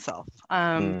forgiving myself.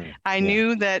 I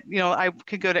knew that, I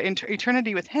could go to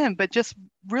eternity with him, but just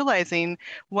realizing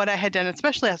what I had done,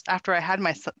 especially after I had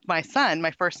my son,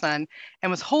 my first son,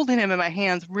 and was holding him in my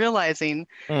hands, realizing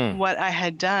what I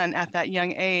had done at that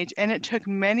young age. And it took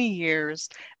many years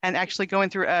and actually going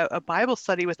through a Bible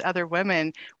study with other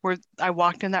women where I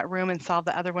walked in that room and saw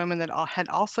the other women that had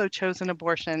also chosen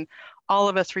abortion. All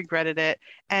of us regretted it.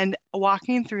 And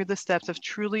walking through the steps of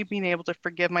truly being able to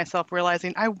forgive myself,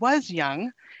 realizing I was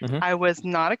young. I was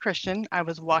not a Christian. I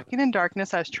was walking in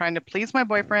darkness. I was trying to please my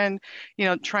boyfriend,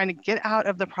 trying to get out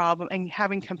of the problem and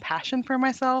having compassion for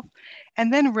myself.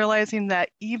 And then realizing that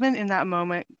even in that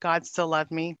moment, God still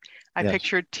loved me. I Yes.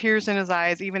 pictured tears in his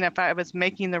eyes, even if I was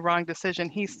making the wrong decision,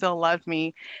 he still loved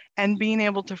me, and being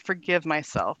able to forgive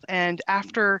myself. And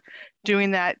after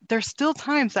doing that, there's still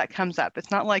times that comes up.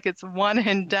 It's not like it's one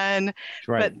and done,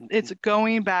 Right. but it's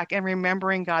going back and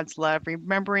remembering God's love,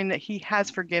 remembering that he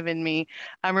has forgiven me.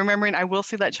 I'm remembering I will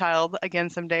see that child again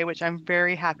someday, which I'm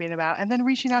very happy about, and then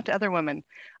reaching out to other women.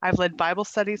 I've led Bible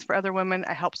studies for other women.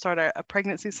 I helped start a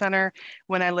pregnancy center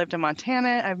when I lived in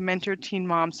Montana. I've mentored teen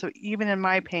moms. So even in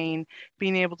my pain,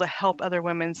 being able to help other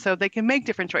women so they can make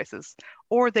different choices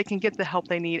or they can get the help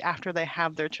they need after they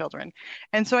have their children.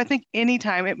 And so I think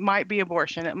anytime, it might be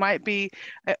abortion, it might be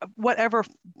whatever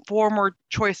form or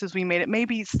choices we made, it may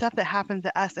be stuff that happened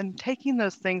to us, and taking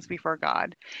those things before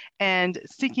God and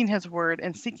seeking his word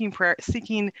and seeking prayer,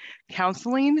 seeking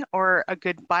counseling or a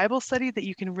good Bible study that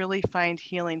you can really find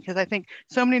healing. Because I think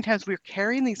so many times we're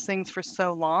carrying these things for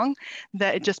so long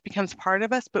that it just becomes part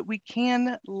of us, but we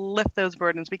can lift those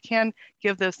burdens. We can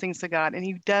give those things to God, and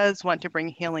he does want to bring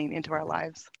healing into our lives.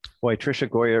 Boy, Tricia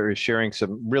Goyer is sharing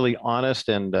some really honest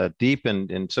and deep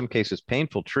and in some cases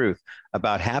painful truth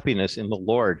about happiness in the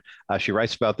Lord. She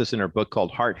writes about this in her book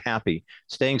called Heart Happy,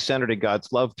 Staying Centered in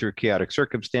God's Love Through Chaotic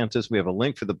Circumstances. We have a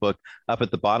link for the book up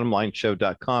at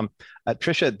thebottomlineshow.com.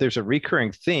 Tricia, there's a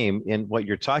recurring theme in what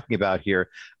you're talking about here.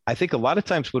 I think a lot of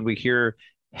times when we hear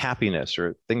happiness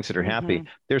or things that are happy,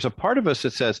 there's a part of us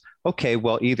that says, okay,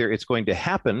 well, either it's going to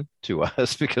happen to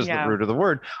us because of the root of the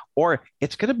word, or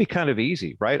it's going to be kind of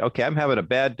easy, right? Okay, I'm having a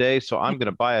bad day, so I'm going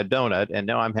to buy a donut and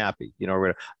now I'm happy. You know,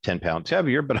 we're 10 pounds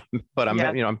heavier, but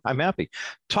I'm happy.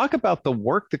 Talk about the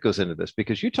work that goes into this,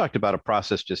 because you talked about a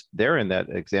process just there in that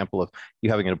example of you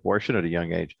having an abortion at a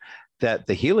young age, that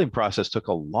the healing process took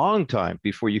a long time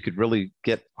before you could really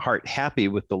get heart happy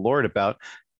with the Lord about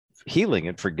healing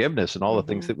and forgiveness and all the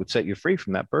things that would set you free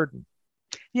from that burden.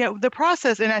 Yeah, the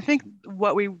process, and I think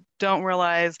what we don't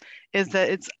realize is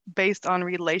that it's based on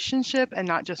relationship and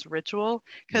not just ritual.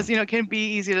 Because, it can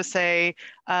be easy to say,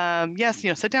 yes,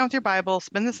 sit down with your Bible,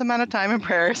 spend this amount of time in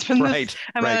prayer, spend this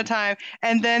amount of time,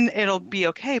 and then it'll be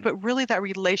okay. But really, that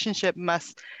relationship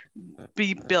must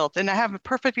be built. And I have a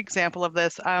perfect example of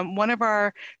this. One of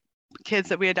our kids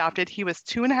that we adopted, he was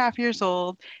 2.5 years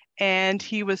old. And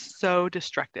he was so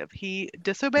destructive. He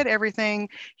disobeyed everything.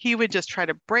 He would just try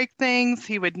to break things.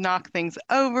 He would knock things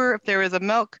over. If there was a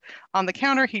milk on the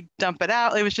counter, he'd dump it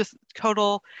out. It was just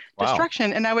total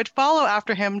destruction. And I would follow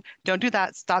after him. Don't do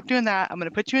that. Stop doing that. I'm going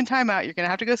to put you in timeout. You're going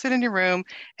to have to go sit in your room.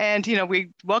 And, we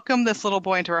welcomed this little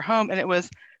boy into our home, and it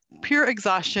was pure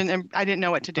exhaustion, and I didn't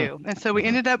know what to do. And so we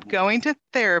ended up going to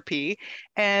therapy,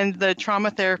 and the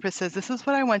trauma therapist says, this is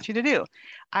what I want you to do.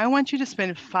 I want you to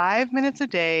spend 5 minutes a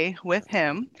day with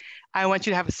him. I want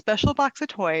you to have a special box of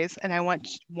toys, and I want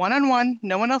one-on-one,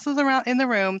 no one else is around in the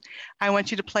room. I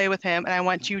want you to play with him, and I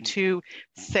want you to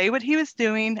say what he was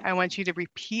doing. I want you to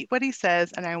repeat what he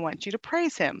says, and I want you to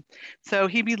praise him. So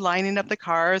he'd be lining up the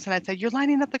cars, and I'd say, you're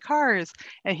lining up the cars.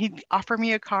 And he'd offer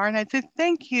me a car, and I'd say,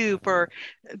 thank you for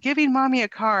giving mommy a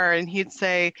car. And he'd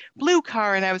say, blue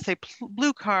car, and I would say,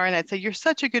 blue car. And I'd say, you're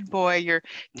such a good boy. You're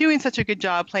doing such a good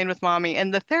job playing with mommy.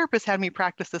 And the therapist had me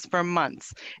practice this for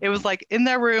months. It was like in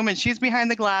their room, and she's behind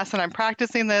the glass, and I'm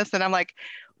practicing this, and I'm like,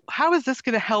 how is this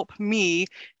going to help me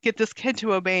get this kid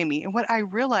to obey me? And what I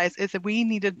realized is that we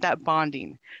needed that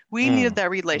bonding. We needed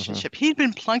that relationship. He'd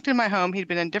been plunked in my home. He'd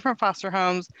been in different foster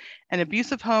homes, an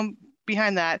abusive home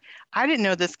behind that. I didn't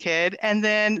know this kid. And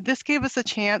then this gave us a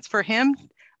chance for him.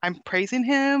 I'm praising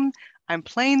him. I'm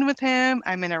playing with him.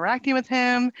 I'm interacting with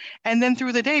him. And then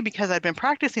through the day, because I'd been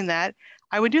practicing that,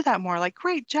 I would do that more, like,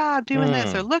 great job doing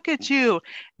this, or look at you.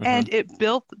 And it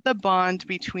built the bond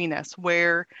between us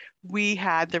where we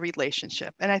had the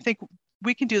relationship. And I think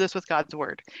we can do this with God's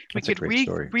word. We could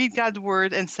read God's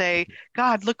word and say,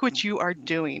 God, look what you are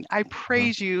doing. I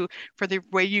praise you for the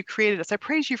way you created us. I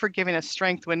praise you for giving us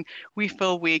strength when we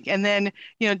feel weak. And then,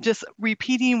 just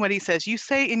repeating what he says. You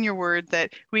say in your word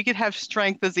that we could have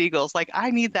strength as eagles. Like, I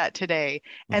need that today.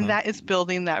 And that is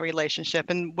building that relationship.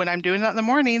 And when I'm doing that in the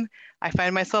morning, I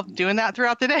find myself doing that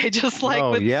throughout the day, just like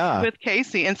with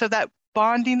Casey. And so that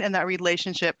bonding and that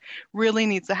relationship really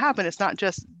needs to happen. It's not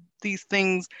just these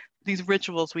things, these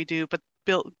rituals we do, but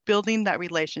building that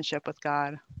relationship with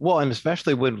God. Well, and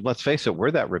especially when, let's face it, we're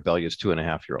that rebellious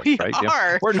 2.5-year-olds,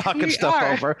 right? We're knocking stuff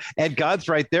over, and God's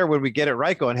right there when we get it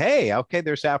right, going, hey, okay,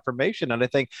 there's affirmation. And I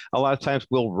think a lot of times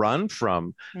we'll run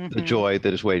from the joy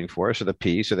that is waiting for us, or the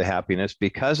peace or the happiness,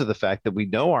 because of the fact that we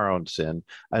know our own sin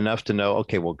enough to know,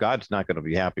 okay, well, God's not going to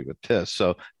be happy with this.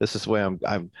 So this is the way I'm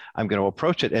going to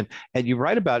approach it. And you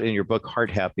write about in your book,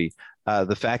 Heart Happy,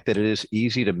 the fact that it is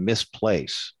easy to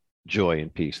misplace joy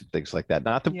and peace and things like that.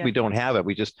 Not that Yeah. we don't have it,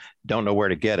 we just don't know where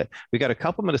to get it. We got a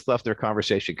couple minutes left in our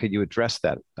conversation. Could you address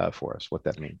that for us, what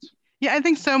that means? Yeah, I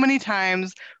think so many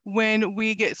times when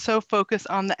we get so focused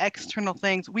on the external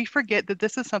things, we forget that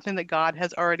this is something that God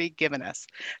has already given us.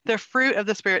 The fruit of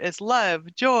the Spirit is love,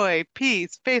 joy,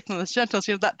 peace, faithfulness, gentleness.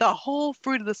 That the whole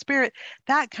fruit of the Spirit,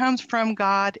 that comes from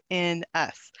God in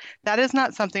us. That is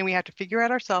not something we have to figure out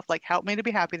ourselves, like, help me to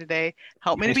be happy today,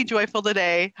 help me to be joyful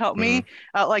today, help me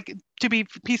to be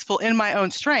peaceful in my own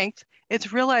strength.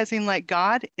 It's realizing like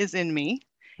God is in me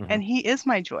and He is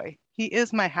my joy. He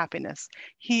is my happiness.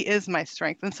 He is my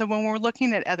strength. And so when we're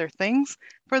looking at other things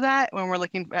for that, when we're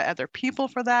looking at other people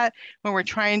for that, when we're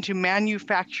trying to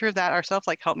manufacture that ourselves,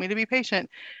 like help me to be patient,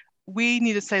 we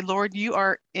need to say, Lord, you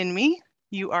are in me.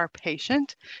 You are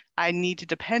patient. I need to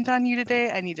depend on you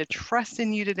today. I need to trust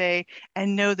in you today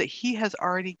and know that He has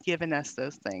already given us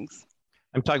those things.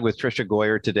 I'm talking with Tricia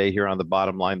Goyer today here on The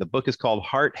Bottom Line. The book is called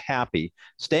Heart Happy,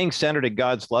 Staying Centered in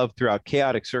God's Love Throughout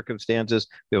Chaotic Circumstances.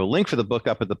 We have a link for the book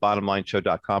up at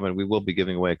thebottomlineshow.com, and we will be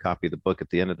giving away a copy of the book at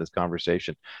the end of this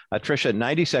conversation. Tricia,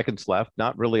 90 seconds left,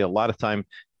 not really a lot of time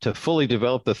to fully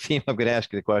develop the theme I'm going to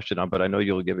ask you the question on, but I know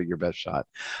you'll give it your best shot.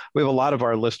 We have a lot of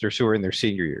our listeners who are in their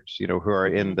senior years, who are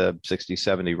in the 60,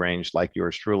 70 range like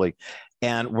yours truly.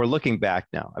 And we're looking back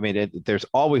now. I mean, there's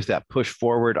always that push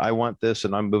forward. I want this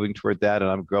and I'm moving toward that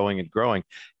and I'm growing and growing.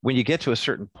 When you get to a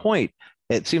certain point,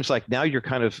 it seems like now you're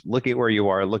kind of looking at where you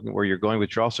are, looking at where you're going,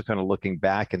 but you're also kind of looking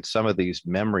back, and some of these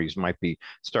memories might be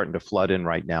starting to flood in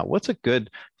right now. What's a good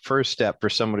first step for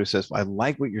someone who says, I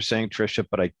like what you're saying, Tricia,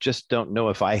 but I just don't know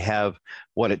if I have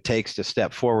what it takes to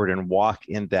step forward and walk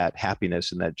in that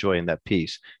happiness and that joy and that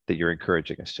peace that you're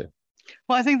encouraging us to?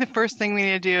 Well, I think the first thing we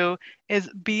need to do is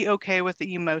be okay with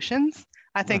the emotions.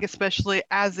 I think especially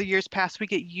as the years pass, we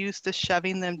get used to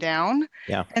shoving them down.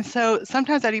 Yeah. And so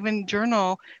sometimes I'd even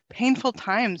journal painful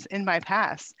times in my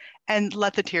past and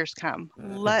let the tears come.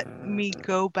 Let me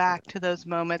go back to those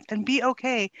moments and be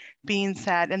okay being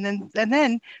sad. And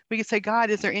then we can say, God,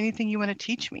 is there anything you want to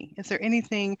teach me? Is there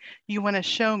anything you want to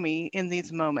show me in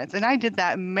these moments? And I did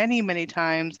that many, many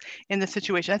times in the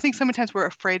situation. I think sometimes we're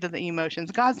afraid of the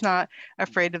emotions. God's not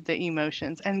afraid of the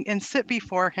emotions. And sit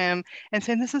before Him and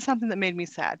say, this is something that made me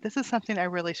sad. This is something I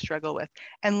really struggle with.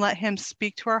 And let Him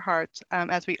speak to our hearts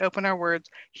as we open our words.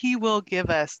 He will give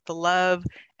us the love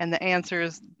and the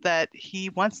answers that He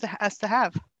wants us to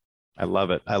have. I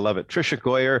love it. I love it. Tricia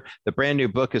Goyer, the brand new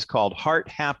book is called Heart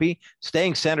Happy,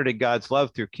 Staying Centered in God's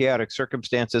Love Through Chaotic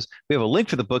Circumstances. We have a link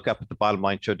for the book up at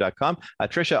thebottomlineshow.com.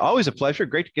 Tricia, always a pleasure.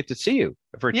 Great to get to see you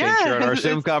for a change here on our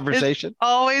Zoom conversation. It's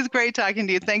always great talking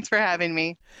to you. Thanks for having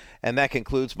me. And that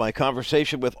concludes my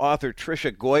conversation with author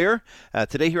Tricia Goyer.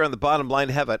 Today here on The Bottom Line,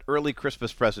 I have an early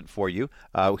Christmas present for you.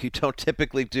 We don't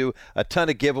typically do a ton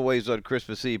of giveaways on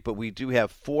Christmas Eve, but we do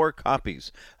have 4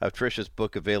 copies of Tricia's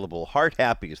book available. Heart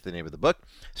Happy is the name of the book.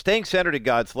 Staying Centered in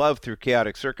God's Love Through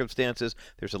Chaotic Circumstances.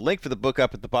 There's a link for the book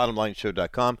up at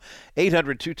thebottomlineshow.com.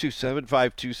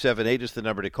 800-227-5278 is the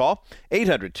number to call.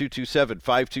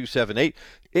 800-227-5278.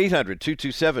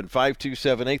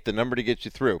 800-227-5278, the number to get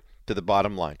you through to The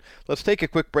Bottom Line. Let's take a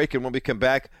quick break, and when we come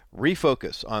back,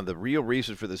 refocus on the real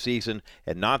reason for the season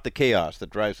and not the chaos that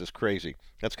drives us crazy.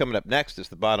 That's coming up next as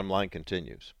The Bottom Line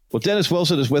continues. Well, Dennis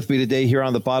Wilson is with me today here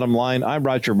on The Bottom Line. I'm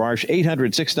Roger Marsh,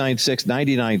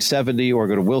 800-696-9970, or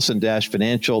go to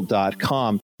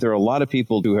wilson-financial.com. There are a lot of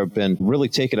people who have been really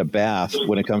taking a bath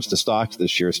when it comes to stocks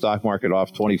this year. Stock market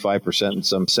off 25% in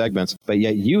some segments. But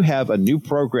yet you have a new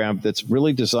program that's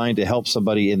really designed to help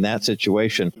somebody in that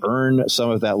situation earn some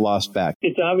of that lost back.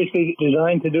 It's obviously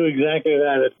designed to do exactly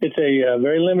that. It's a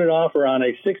very limited offer on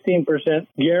a 16%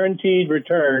 guaranteed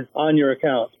return on your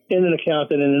account, in an account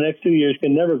that in the next 2 years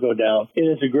can never go down. It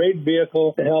is a great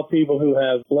vehicle to help people who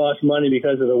have lost money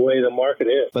because of the way the market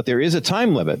is. But there is a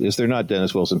time limit, is there not,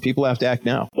 Dennis Wilson? People have to act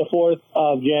now. The 4th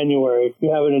of January, you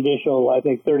have an additional, I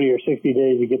think, 30 or 60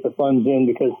 days to get the funds in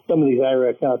because some of these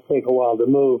IRA accounts take a while to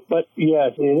move. But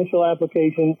yes, the initial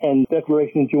application and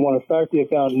declaration that you want to start the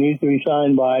account needs to be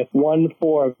signed by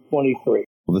 1/4/23.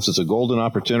 Well, this is a golden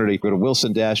opportunity. Go to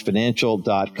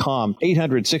wilson-financial.com,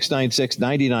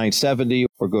 800-696-9970,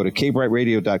 or go to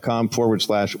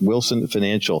kbrightradio.com/Wilson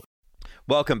Financial.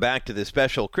 Welcome back to this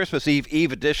special Christmas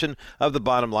Eve edition of The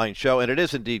Bottom Line Show, and it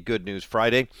is indeed Good News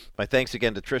Friday. My thanks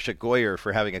again to Tricia Goyer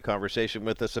for having a conversation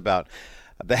with us about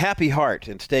The Happy Heart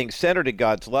and Staying Centered in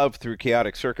God's Love Through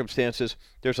Chaotic Circumstances.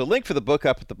 There's a link for the book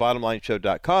up at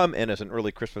thebottomlineshow.com, and as an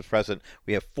early Christmas present,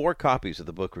 we have 4 copies of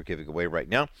the book we're giving away right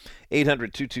now.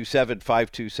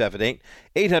 800-227-5278,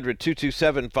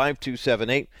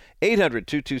 800-227-5278,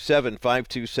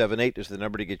 800-227-5278 is the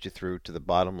number to get you through to the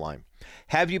bottom line.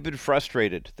 Have you been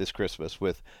frustrated this Christmas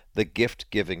with the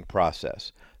gift-giving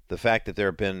process? The fact that there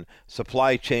have been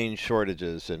supply chain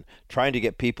shortages and trying to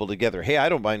get people together. Hey, I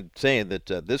don't mind saying that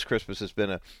this Christmas has been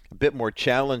a bit more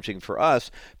challenging for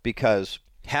us because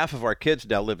half of our kids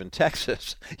now live in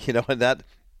Texas, and that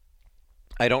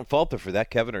I don't fault her for that.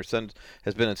 Kevin, our son,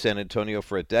 has been in San Antonio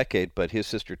for a decade, but his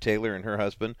sister Taylor and her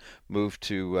husband moved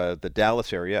to the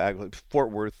Dallas area,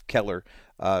 Fort Worth, Keller,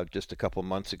 just a couple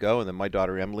months ago. And then my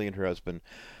daughter Emily and her husband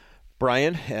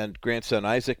Brian and grandson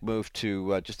Isaac moved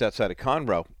to just outside of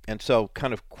Conroe. And so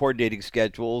kind of coordinating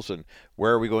schedules and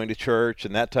where are we going to church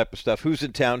and that type of stuff, who's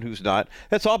in town, who's not.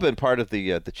 That's all been part of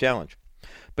the challenge.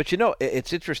 But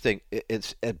it's interesting.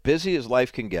 It's as busy as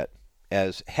life can get,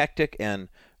 as hectic and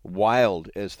wild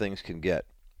as things can get,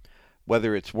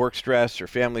 whether it's work stress or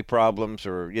family problems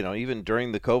or, even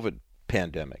during the COVID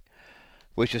pandemic,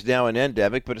 which is now an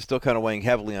endemic, but it's still kind of weighing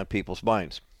heavily on people's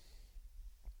minds.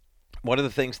 One of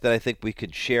the things that I think we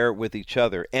could share with each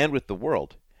other and with the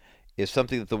world is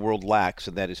something that the world lacks,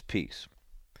 and that is peace.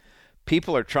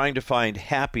 People are trying to find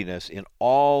happiness in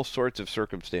all sorts of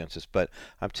circumstances, but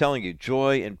I'm telling you,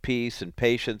 joy and peace and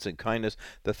patience and kindness,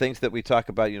 the things that we talk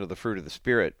about, the fruit of the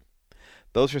Spirit,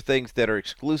 those are things that are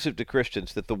exclusive to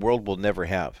Christians that the world will never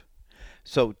have.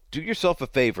 So do yourself a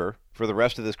favor for the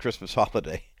rest of this Christmas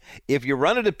holiday. If you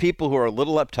run into people who are a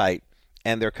little uptight,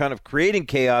 and they're kind of creating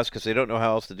chaos because they don't know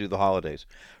how else to do the holidays,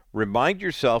 remind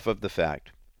yourself of the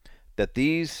fact that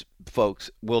these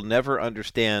folks will never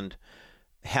understand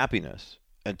happiness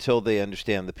until they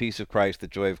understand the peace of Christ, the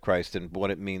joy of Christ, and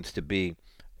what it means to be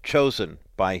chosen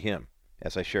by Him.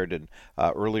 As I shared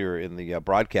earlier in the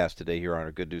broadcast today here on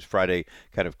our Good News Friday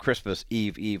kind of Christmas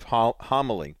Eve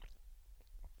homily,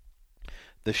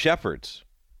 the shepherds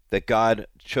that God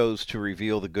chose to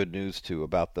reveal the good news to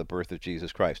about the birth of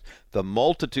Jesus Christ. The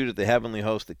multitude of the heavenly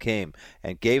host that came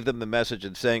and gave them the message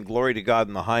and saying, "Glory to God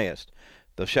in the highest."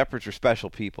 The shepherds are special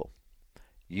people.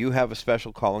 You have a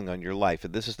special calling on your life.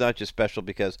 And this is not just special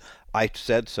because I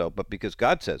said so, but because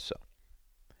God said so.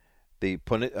 The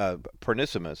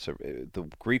pernissimus, the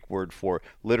Greek word for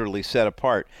literally set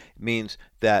apart, means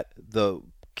that the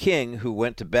king who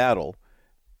went to battle,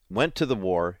 went to the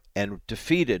war, and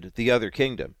defeated the other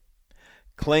kingdom,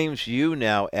 claims you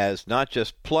now as not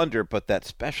just plunder, but that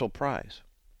special prize.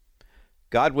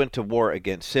 God went to war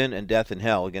against sin and death and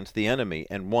hell, against the enemy,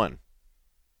 and won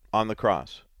on the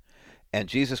cross. And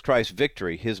Jesus Christ's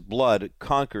victory, His blood,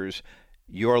 conquers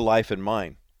your life and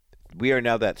mine. We are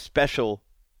now that special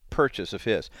purchase of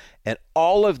His. And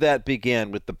all of that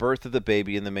began with the birth of the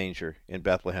baby in the manger in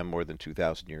Bethlehem more than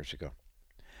 2,000 years ago.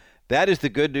 That is the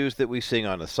good news that we sing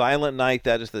on a silent night.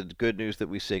 That is the good news that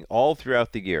we sing all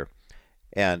throughout the year.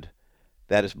 And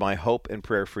that is my hope and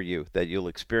prayer for you, that you'll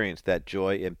experience that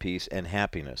joy and peace and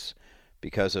happiness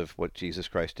because of what Jesus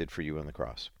Christ did for you on the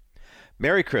cross.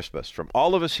 Merry Christmas from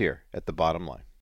all of us here at The Bottom Line.